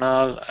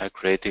intentional,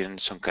 creating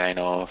some kind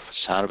of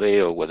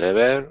survey or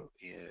whatever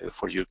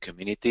for your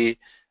community,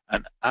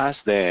 and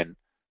ask them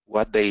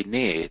what they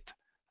need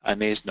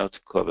and is not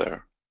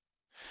covered.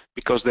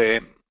 Because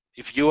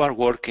if you are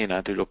working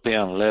at the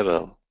European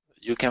level,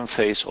 you can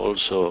face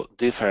also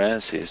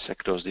differences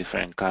across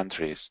different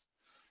countries.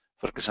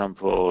 For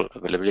example,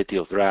 availability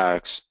of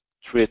drugs,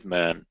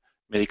 treatment,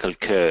 medical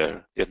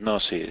care,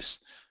 diagnosis,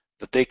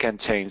 that they can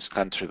change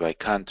country by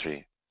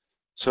country.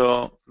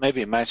 So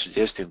maybe my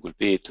suggestion would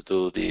be to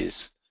do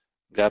this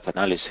gap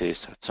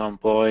analysis at some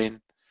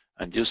point,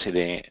 and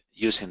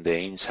using the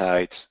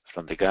insights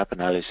from the gap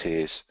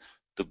analysis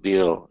to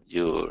build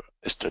your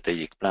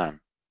strategic plan.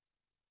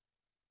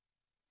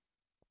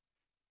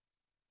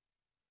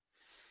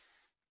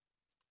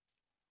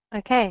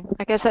 Okay,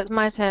 I guess that's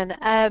my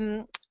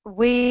turn.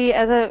 We,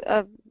 as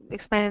I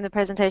explained in the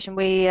presentation,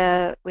 we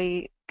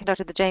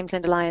conducted the James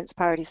Lind Alliance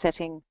Priority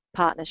Setting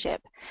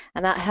Partnership,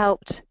 and that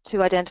helped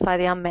to identify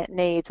the unmet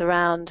needs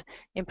around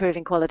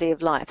improving quality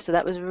of life. So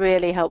that was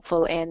really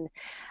helpful in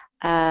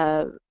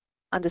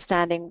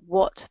understanding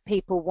what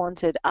people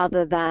wanted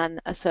other than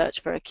a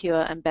search for a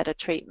cure and better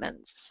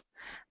treatments,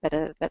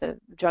 better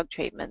drug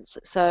treatments.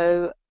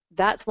 So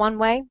that's one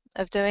way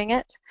of doing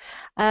it.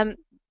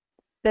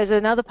 There's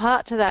another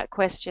part to that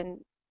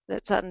question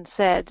that's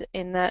unsaid,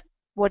 in that,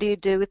 what do you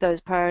do with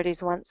those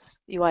priorities once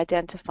you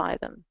identify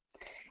them?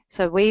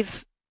 So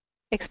we've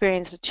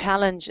experienced a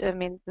challenge. I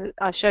mean,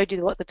 I showed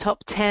you what the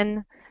top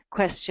 10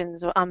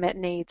 questions or unmet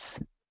needs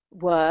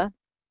were,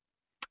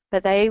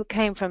 but they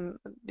came from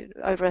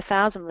over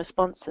 1,000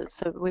 responses.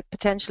 So we've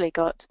potentially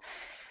got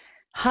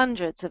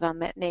hundreds of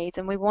unmet needs,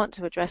 and we want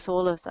to address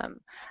all of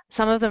them.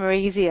 Some of them are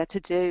easier to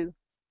do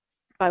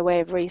by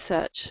way of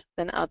research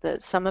than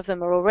others. Some of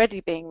them are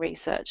already being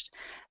researched,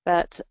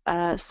 but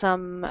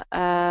some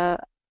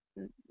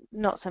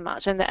not so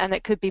much. And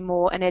it could be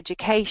more an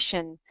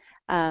education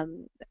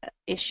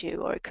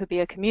issue, or it could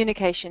be a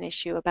communication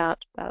issue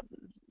about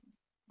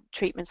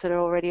treatments that are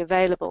already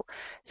available.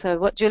 So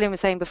what Julian was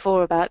saying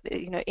before about,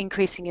 you know,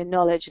 increasing your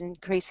knowledge and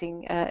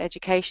increasing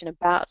education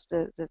about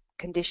the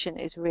condition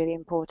is really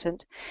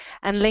important,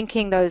 and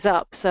linking those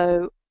up.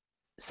 So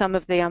some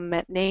of the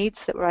unmet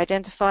needs that were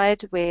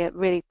identified, we're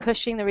really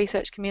pushing the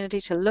research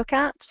community to look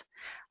at.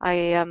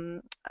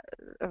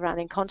 Around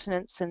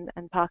incontinence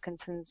and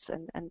Parkinson's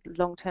and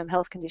long-term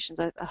health conditions,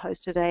 I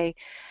hosted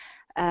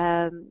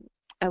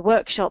a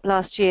workshop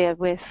last year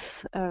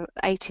with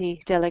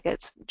 80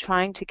 delegates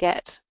trying to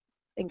get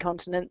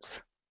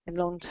incontinence and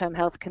long-term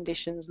health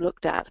conditions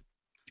looked at.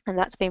 And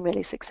that's been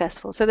really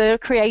successful. So there are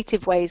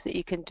creative ways that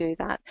you can do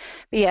that.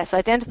 But yes,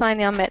 identifying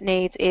the unmet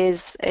needs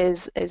is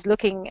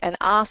looking and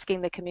asking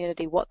the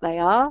community what they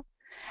are,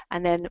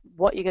 and then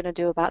what you're going to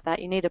do about that.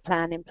 You need a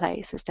plan in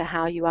place as to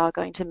how you are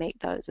going to meet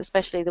those,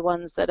 especially the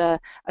ones that are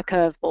a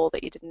curveball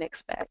that you didn't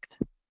expect.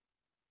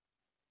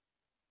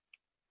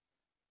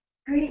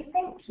 Great,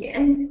 thank you.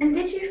 And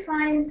did you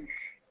find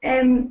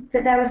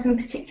that there were some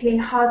particularly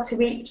hard to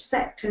reach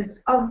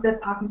sectors of the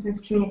Parkinson's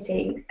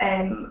community,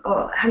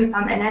 or have you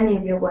found that in any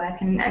of your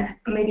work, and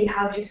maybe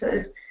how do you sort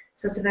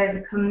of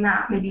overcome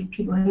that? Maybe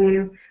people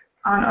who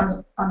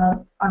aren't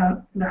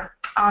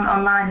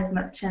online as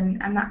much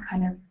and that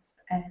kind of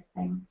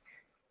thing.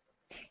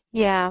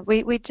 Yeah,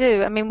 we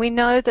do. I mean, we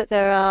know that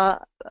there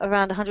are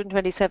around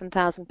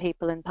 127,000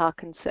 people in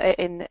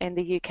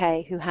the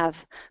UK who have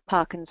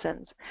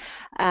Parkinson's,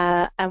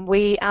 and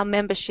our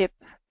membership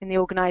in the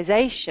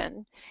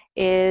organisation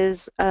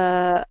is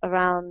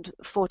around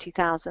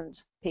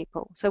 40,000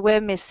 people. So we're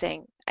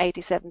missing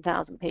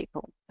 87,000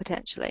 people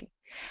potentially.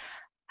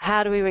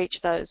 How do we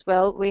reach those?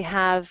 Well, we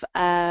have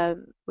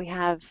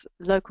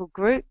local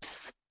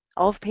groups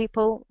of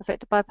people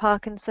affected by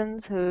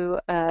Parkinson's who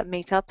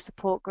meet up,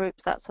 support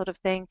groups, that sort of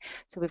thing.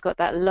 So we've got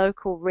that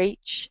local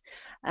reach,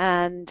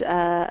 and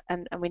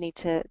we need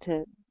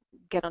to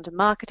get onto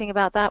marketing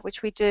about that,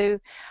 which we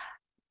do.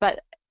 But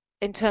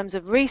in terms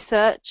of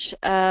research,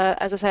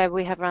 as I say,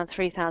 we have around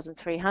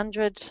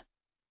 3,300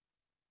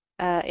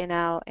 in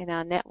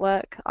our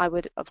network. I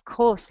would, of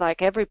course,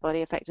 like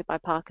everybody affected by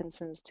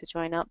Parkinson's, to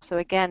join up. So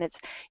again,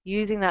 it's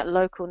using that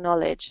local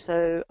knowledge.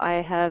 So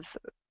I have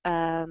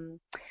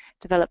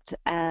developed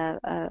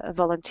a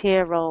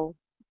volunteer role,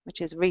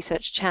 which is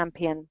research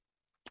champion,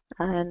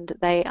 and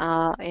they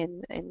are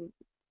in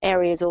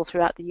areas all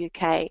throughout the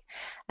UK,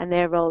 and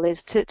their role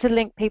is to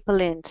link people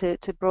in,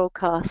 to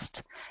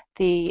broadcast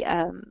the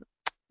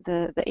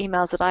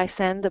emails that I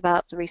send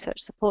about the Research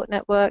Support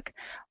Network.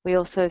 We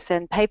also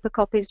send paper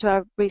copies to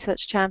our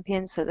research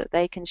champions so that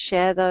they can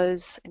share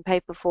those in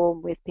paper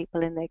form with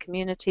people in their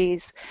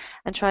communities,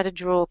 and try to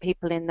draw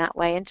people in that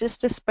way, and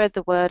just to spread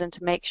the word and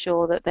to make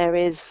sure that there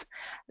is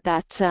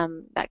that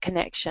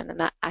connection and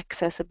that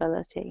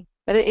accessibility.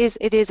 But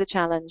it is a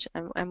challenge,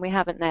 and we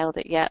haven't nailed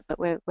it yet, but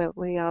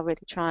we are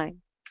really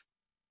trying.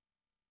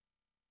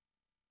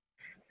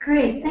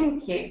 Great,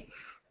 thank you.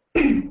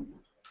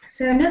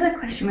 So another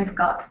question we've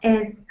got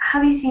is,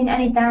 have you seen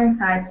any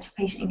downsides to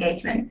patient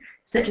engagement,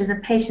 such as a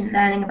patient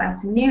learning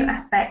about a new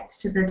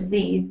aspect to the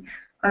disease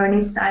or a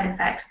new side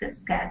effect that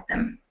scared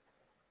them?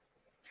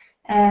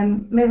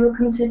 Maybe we'll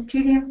come to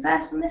Julian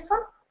first on this one.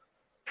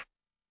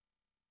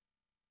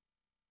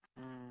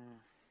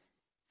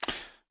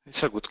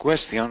 It's a good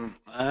question.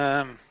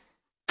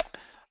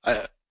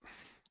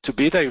 To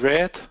be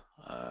direct,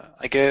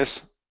 I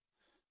guess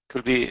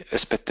could be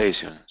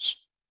expectations.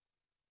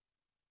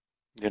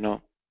 You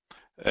know,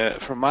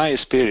 from my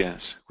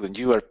experience, when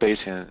you are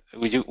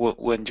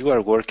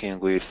working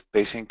with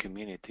patient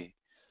community,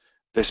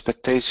 the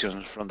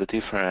expectations from the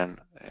different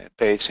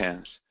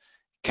patients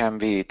can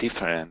be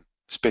different,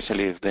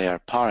 especially if they are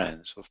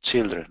parents of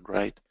children,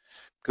 right?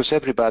 Because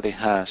everybody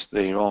has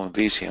their own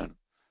vision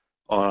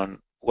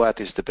on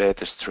what is the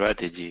better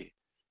strategy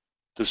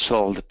to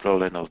solve the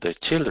problem of their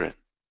children.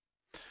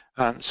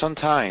 And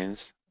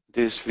sometimes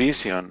this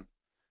vision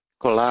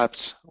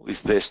collapses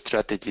with the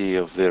strategy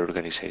of the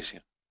organization.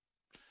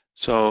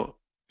 So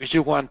if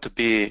you want to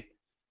be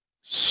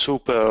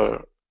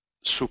super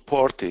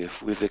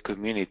supportive with the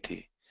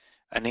community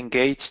and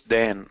engage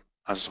them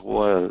as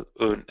well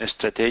on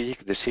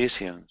strategic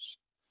decisions,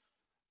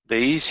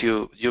 the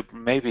issue you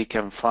maybe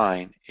can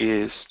find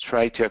is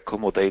try to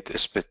accommodate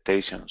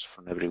expectations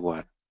from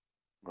everyone,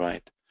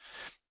 right?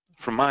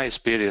 From my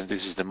experience,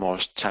 this is the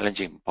most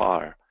challenging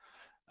part,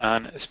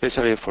 and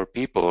especially for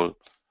people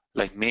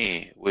like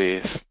me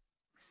with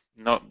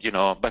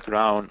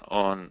background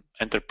on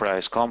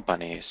enterprise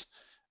companies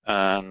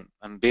and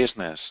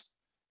business,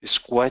 it's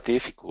quite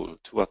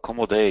difficult to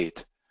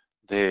accommodate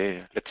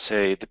let's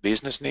say, the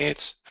business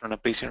needs from a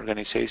patient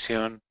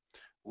organization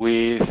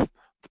with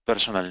the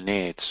personal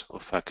needs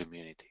of a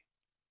community.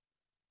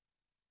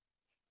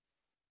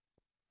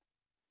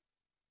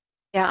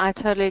 Yeah, I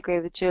totally agree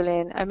with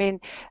Julian. I mean,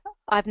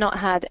 I've not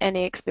had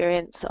any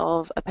experience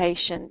of a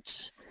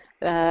patient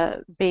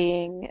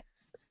being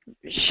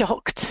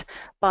shocked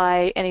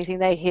by anything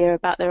they hear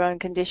about their own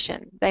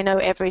condition. They know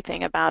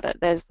everything about it.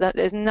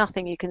 There's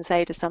nothing you can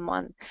say to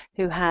someone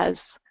who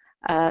has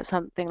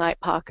something like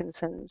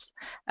Parkinson's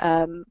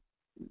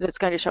that's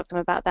going to shock them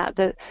about that.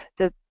 The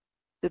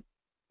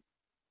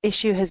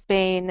issue has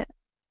been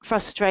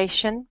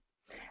frustration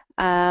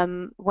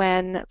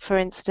when, for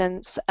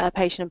instance, a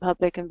patient and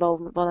public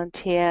involvement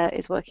volunteer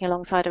is working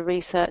alongside a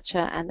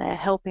researcher and they're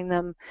helping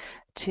them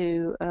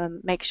to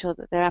make sure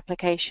that their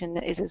application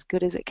is as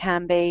good as it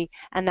can be,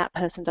 and that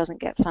person doesn't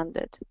get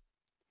funded.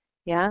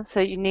 Yeah, so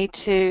you need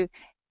to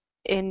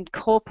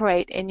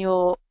incorporate in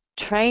your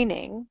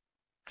training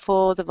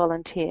for the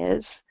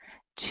volunteers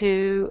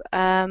to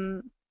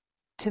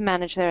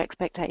manage their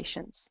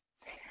expectations,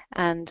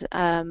 and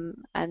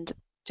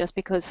just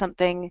because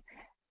something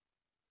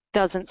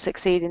doesn't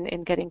succeed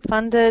in getting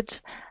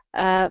funded,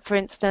 for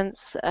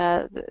instance,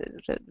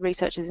 the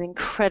research is an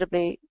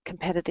incredibly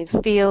competitive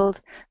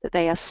field, that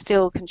they are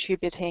still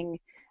contributing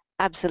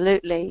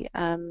absolutely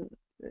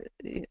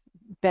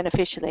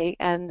beneficially,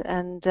 and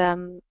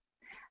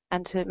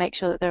to make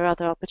sure that there are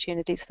other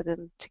opportunities for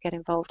them to get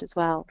involved as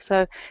well.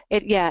 So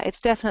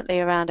it's definitely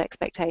around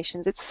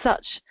expectations. It's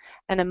such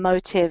an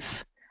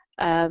emotive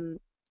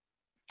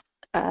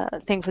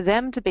thing for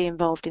them to be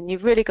involved in.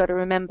 You've really got to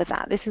remember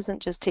that this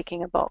isn't just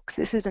ticking a box.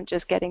 This isn't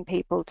just getting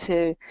people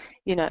to,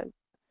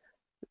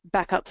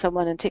 back up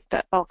someone and tick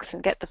that box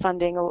and get the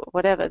funding or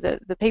whatever.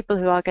 The people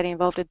who are getting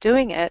involved are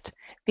doing it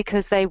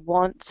because they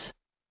want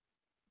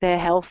their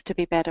health to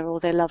be better, or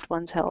their loved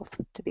one's health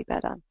to be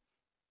better.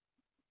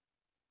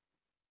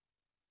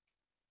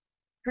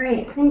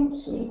 Great, thank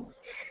you.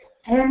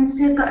 So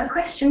we've got a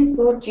question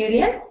for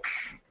Julian.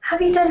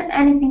 Have you done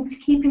anything to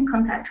keep in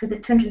contact with the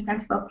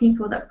 274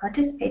 people that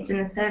participated in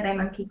the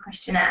SurveyMonkey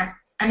questionnaire?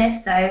 And if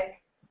so,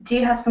 do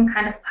you have some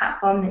kind of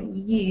platform that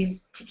you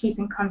use to keep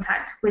in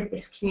contact with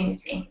this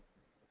community?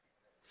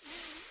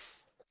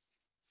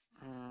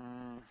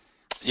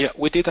 Yeah,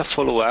 we did a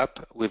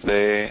follow-up with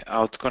the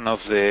outcome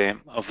of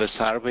the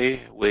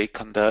survey we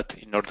conduct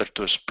in order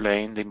to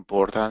explain the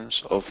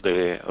importance of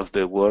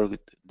the work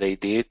they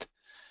did.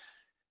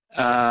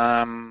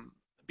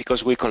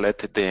 Because we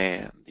collected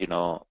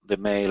the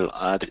mail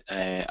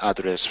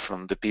address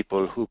from the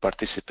people who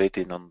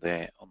participated on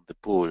the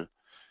pool.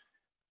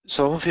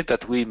 Something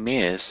that we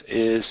miss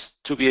is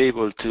to be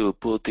able to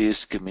put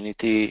this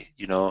community,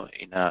 in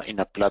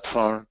a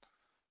platform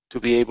to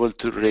be able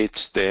to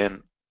reach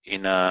them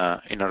in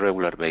a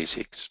regular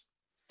basis.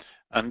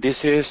 And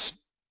this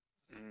is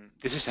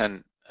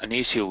an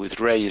issue with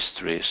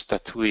registries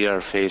that we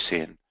are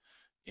facing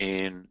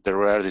in the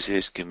rare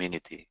disease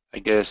community. I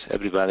guess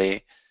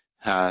everybody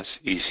has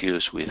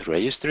issues with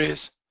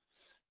registries,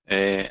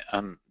 and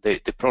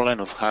the problem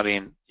of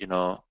having,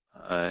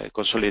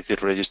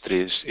 consolidated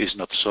registries is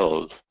not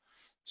solved.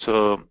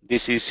 So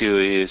this issue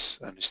is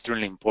an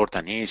extremely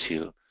important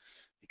issue,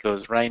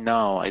 because right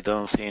now I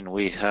don't think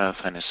we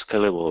have an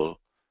scalable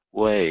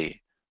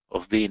way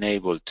of being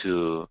able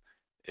to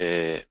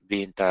be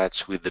in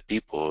touch with the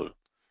people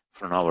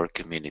from our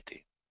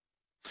community.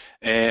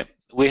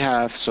 We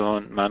have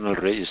some manual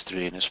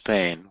registry in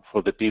Spain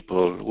for the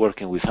people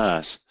working with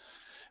us,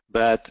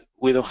 but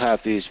we don't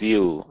have this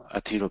view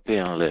at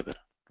European level,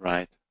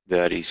 right?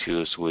 There are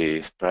issues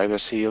with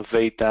privacy of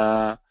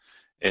data,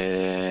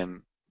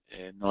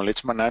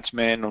 knowledge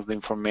management of the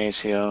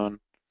information,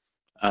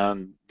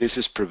 and this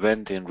is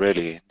preventing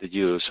really the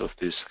use of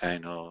this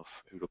kind of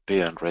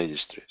European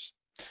registries.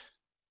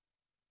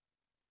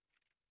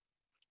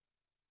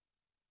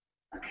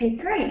 Okay,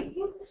 great,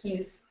 thank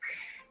you.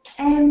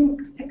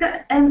 I've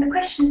got a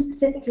question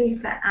specifically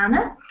for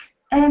Anna.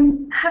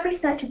 Have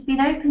researchers been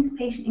open to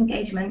patient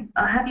engagement,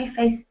 or have you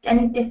faced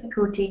any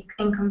difficulty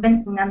in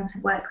convincing them to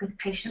work with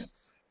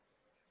patients?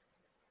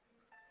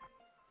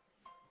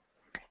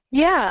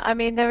 Yeah, I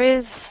mean, there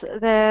is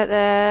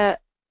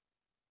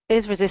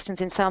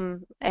resistance in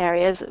some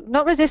areas.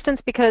 Not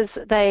resistance because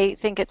they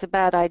think it's a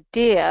bad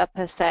idea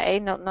per se.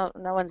 No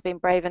one's been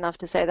brave enough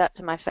to say that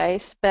to my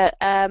face, but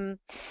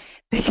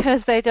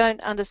because they don't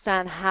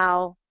understand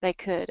how they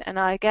could. And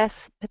I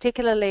guess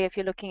particularly if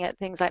you're looking at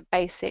things like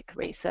basic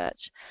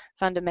research,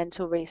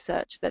 fundamental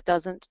research that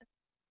doesn't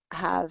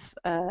have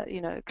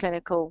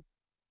clinical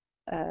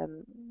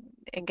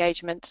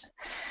engagement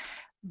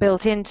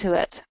built into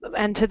it.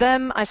 And to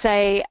them, I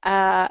say,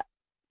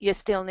 you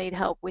still need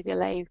help with your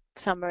lay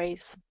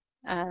summaries,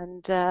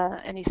 and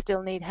you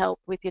still need help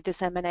with your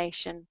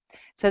dissemination.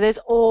 So there's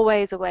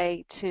always a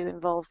way to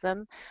involve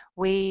them.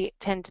 We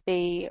tend to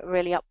be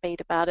really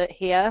upbeat about it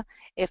here.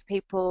 If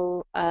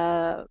people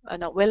are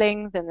not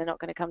willing, then they're not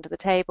going to come to the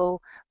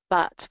table.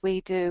 But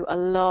we do a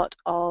lot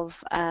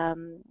of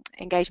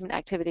engagement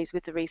activities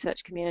with the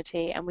research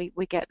community, and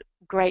we get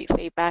great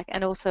feedback.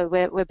 And also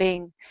we're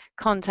being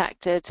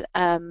contacted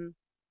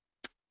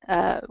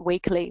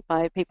weekly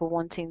by people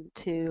wanting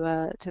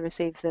to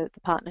receive the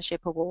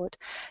partnership award.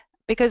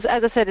 Because,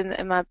 as I said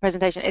in my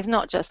presentation, it's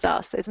not just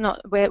us.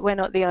 We're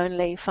not the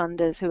only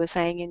funders who are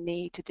saying you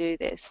need to do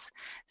this.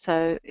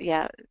 So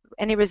yeah,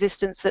 any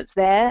resistance that's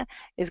there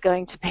is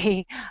going to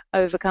be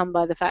overcome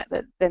by the fact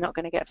that they're not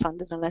going to get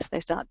funded unless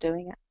they start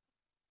doing it.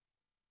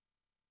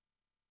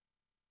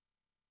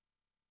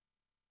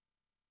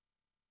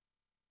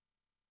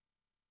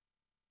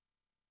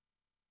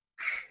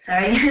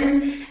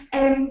 Sorry.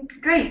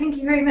 Great, thank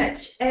you very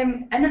much.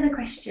 Another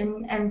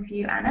question for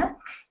you, Anna.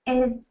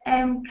 is,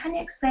 can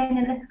you explain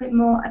a little bit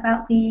more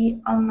about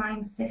the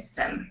online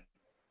system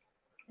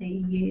that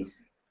you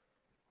use?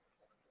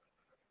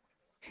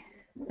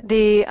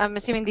 I'm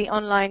assuming the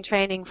online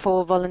training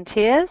for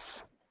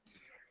volunteers?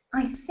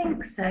 I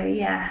think so,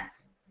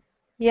 yes.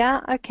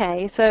 Yeah,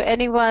 okay. So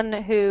anyone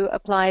who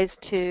applies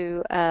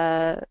to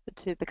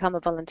become a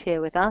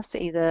volunteer with us,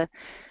 either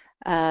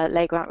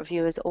lay grant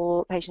reviewers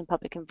or patient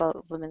public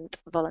involvement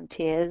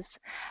volunteers,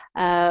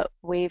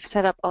 we've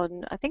set up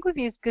on, I think we've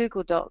used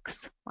Google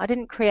Docs. I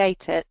didn't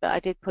create it, but I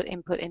did put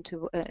input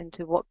into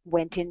what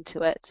went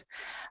into it.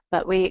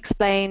 But we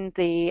explained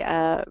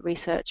the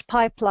research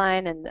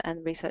pipeline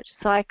and research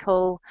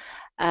cycle.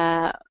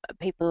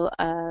 People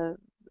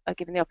are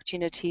given the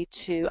opportunity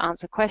to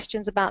answer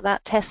questions about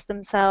that, test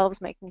themselves,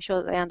 making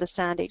sure that they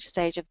understand each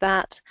stage of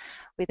that.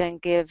 We then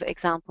give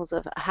examples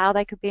of how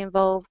they could be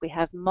involved. We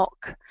have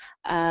mock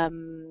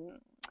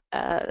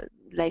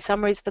lay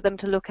summaries for them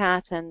to look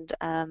at, and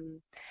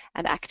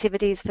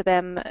activities for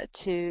them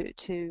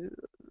to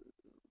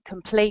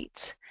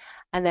complete.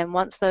 And then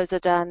once those are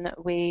done,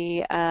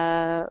 we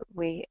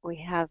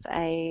have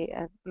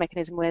a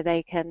mechanism where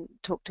they can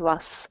talk to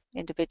us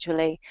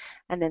individually,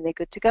 and then they're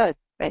good to go,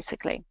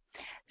 basically.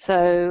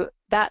 So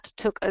that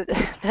took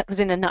that was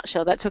in a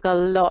nutshell. That took a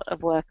lot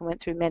of work and went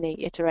through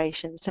many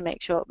iterations to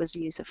make sure it was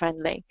user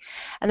friendly.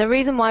 And the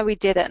reason why we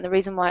did it, and the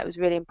reason why it was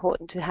really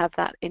important to have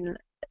that in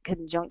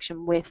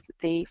conjunction with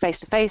the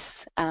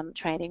face-to-face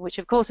training, which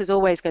of course is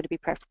always going to be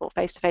preferable.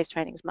 Face-to-face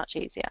training is much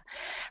easier,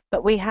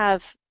 but we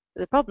have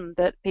the problem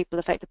that people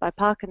affected by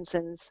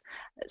Parkinson's,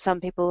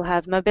 some people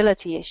have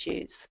mobility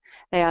issues.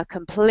 They are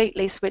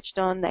completely switched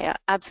on, they are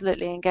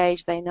absolutely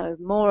engaged, they know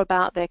more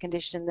about their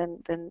condition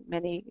than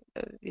many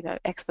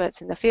experts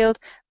in the field,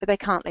 but they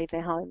can't leave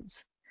their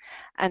homes.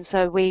 And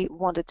so we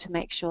wanted to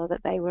make sure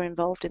that they were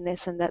involved in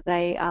this and that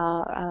they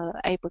are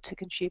able to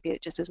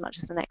contribute just as much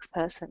as the next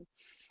person.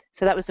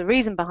 So that was the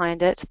reason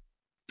behind it.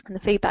 And the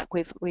feedback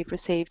we've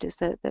received is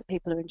that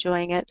people are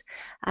enjoying it.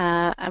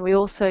 And we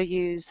also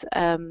use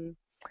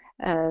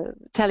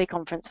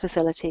teleconference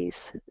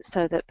facilities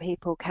so that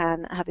people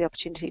can have the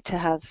opportunity to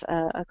have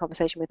a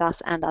conversation with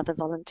us and other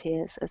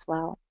volunteers as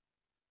well.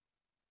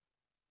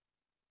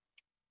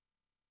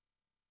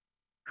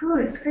 Cool,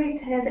 it's great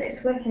to hear that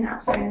it's working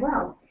out so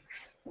well.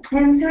 So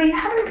we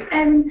haven't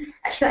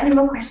actually got any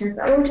more questions,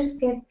 but I will just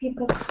give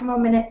people a couple more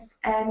minutes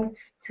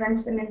to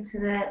enter them into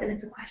the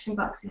little question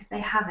box if they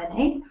have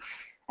any.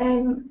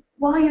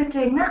 While you're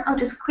doing that, I'll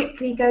just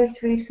quickly go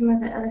through some of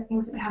the other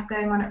things that we have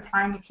going on at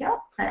Find a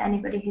Cure for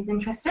anybody who's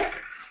interested.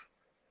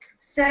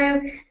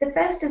 So the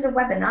first is a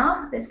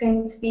webinar that's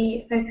going to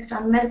be focused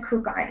on medical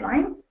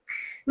guidelines.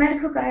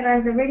 Medical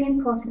guidelines are really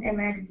important in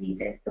rare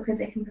diseases because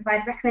they can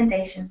provide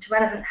recommendations to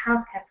relevant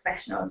healthcare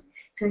professionals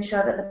to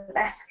ensure that the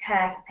best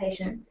care for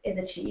patients is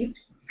achieved.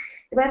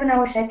 The webinar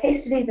will share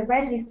case studies of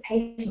rare disease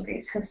patient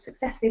groups who have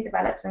successfully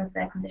developed some of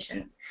their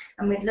conditions,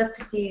 and we'd love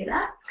to see you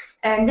there.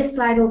 This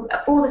slide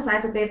all the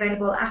slides will be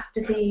available after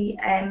the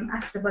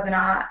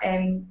webinar,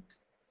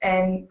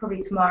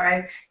 probably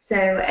tomorrow. So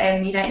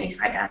you don't need to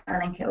write down the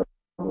link; it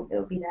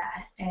will be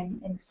there in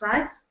the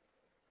slides.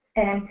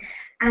 And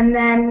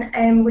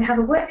then we have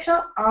a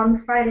workshop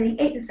on Friday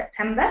the 8th of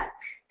September,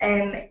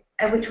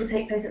 which will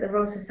take place at the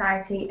Royal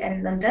Society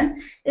in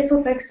London. This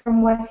will focus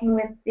on working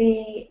with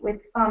the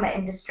pharma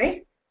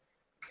industry.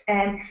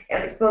 It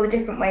will explore the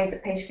different ways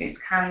that patient groups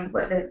can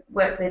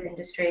work with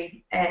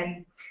industry.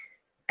 There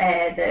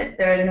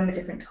are a number of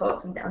different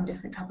talks on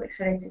different topics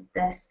related to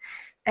this.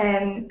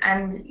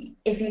 And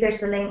if you go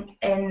to the link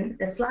in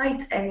the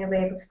slide, you'll be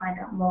able to find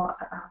out more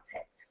about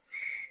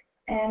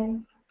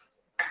it.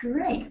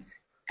 Great.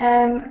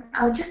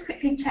 I'll just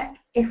quickly check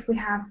if we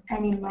have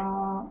any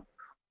more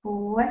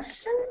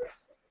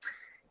questions.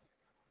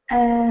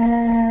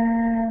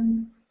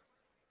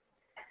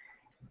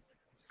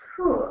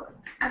 Cool.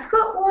 I've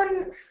got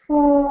one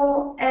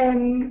for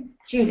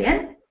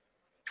Julian.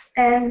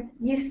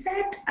 You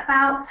said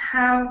about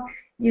how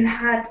you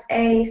had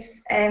a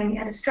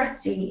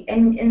strategy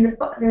in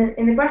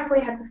the graph where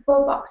you had the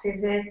 4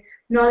 boxes with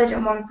knowledge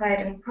on one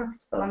side and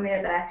profitable on the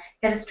other.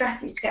 You had a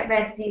strategy to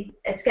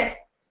get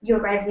your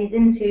rare disease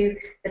into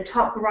the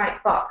top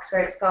right box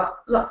where it's got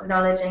lots of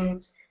knowledge and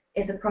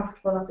is a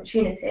profitable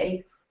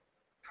opportunity.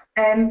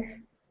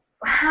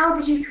 How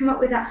did you come up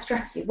with that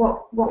strategy?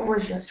 What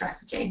was your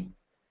strategy?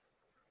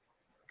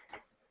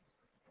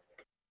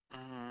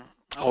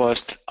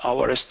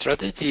 Our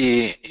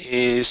strategy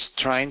is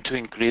trying to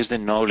increase the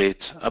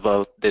knowledge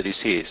about the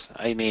disease.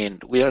 I mean,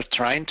 we are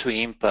trying to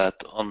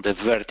impact on the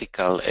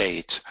vertical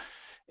edge,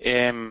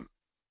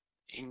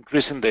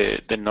 increasing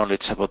the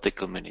knowledge about the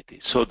community.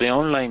 So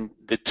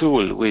the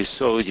tool we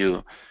saw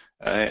you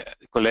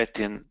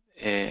collecting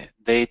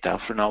data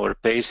from our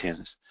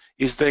patients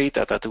is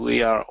data that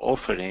we are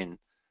offering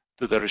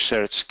to the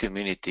research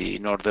community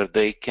in order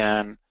they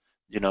can,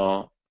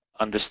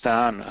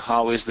 understand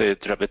how is the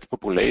Dravet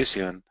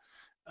population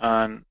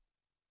and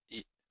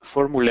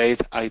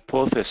formulate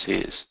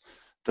hypotheses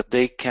that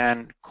they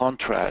can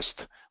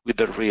contrast with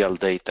the real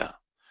data.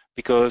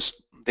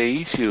 Because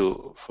the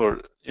issue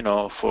for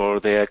for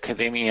the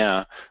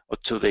academia or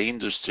to the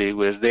industry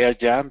where they are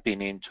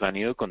jumping into a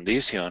new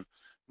condition,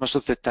 most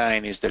of the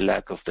time is the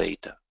lack of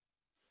data.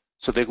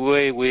 So the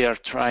way we are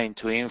trying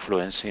to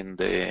influence in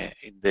the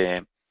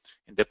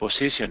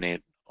positioning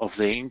of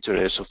the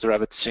interest of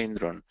Dravet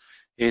syndrome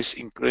is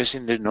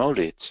increasing the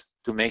knowledge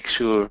to make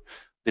sure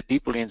the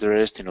people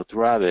interested in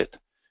Dravet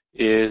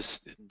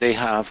they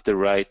have the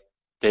right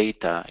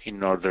data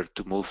in order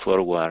to move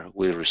forward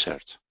with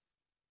research.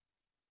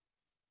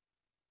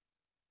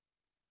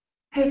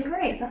 Okay,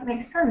 great. That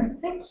makes sense.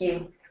 Thank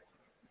you.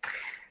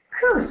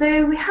 Cool.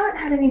 So we haven't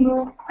had any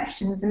more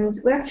questions, and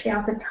we're actually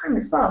out of time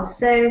as well.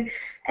 So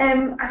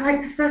I'd like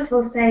to first of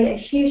all say a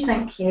huge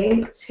thank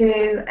you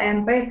to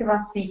both of our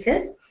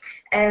speakers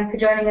for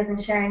joining us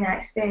and sharing their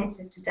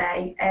experiences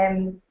today.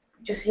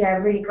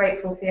 Really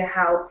grateful for your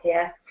help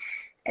here.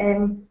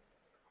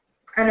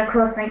 And of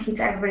course, thank you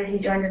to everybody who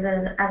joined us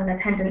as an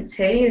attendant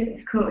too.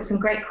 You've come up with some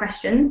great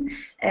questions,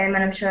 and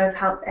I'm sure I've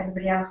helped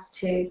everybody else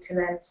to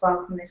learn as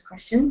well from those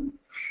questions.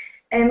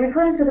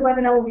 Recordings of the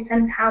webinar will be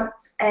sent out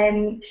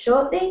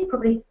shortly,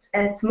 probably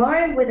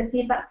tomorrow, with a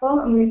feedback form,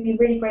 and we'd be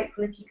really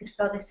grateful if you could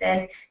fill this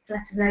in to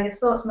let us know your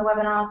thoughts on the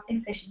webinars,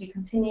 if they should be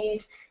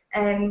continued.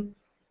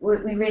 We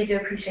really do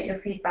appreciate your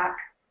feedback.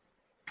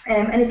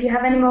 And if you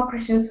have any more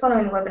questions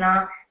following the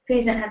webinar,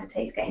 please don't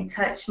hesitate to get in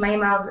touch. My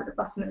email is at the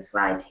bottom of the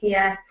slide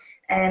here,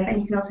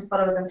 and you can also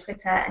follow us on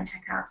Twitter and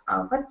check out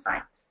our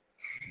website.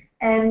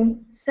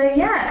 So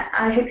yeah,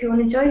 I hope you all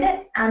enjoyed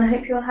it, and I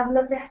hope you all have a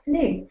lovely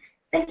afternoon.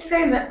 Thank you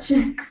very much.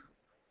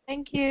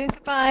 Thank you.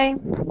 Goodbye.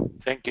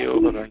 Thank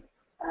you. Bye-bye.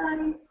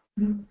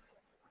 Bye.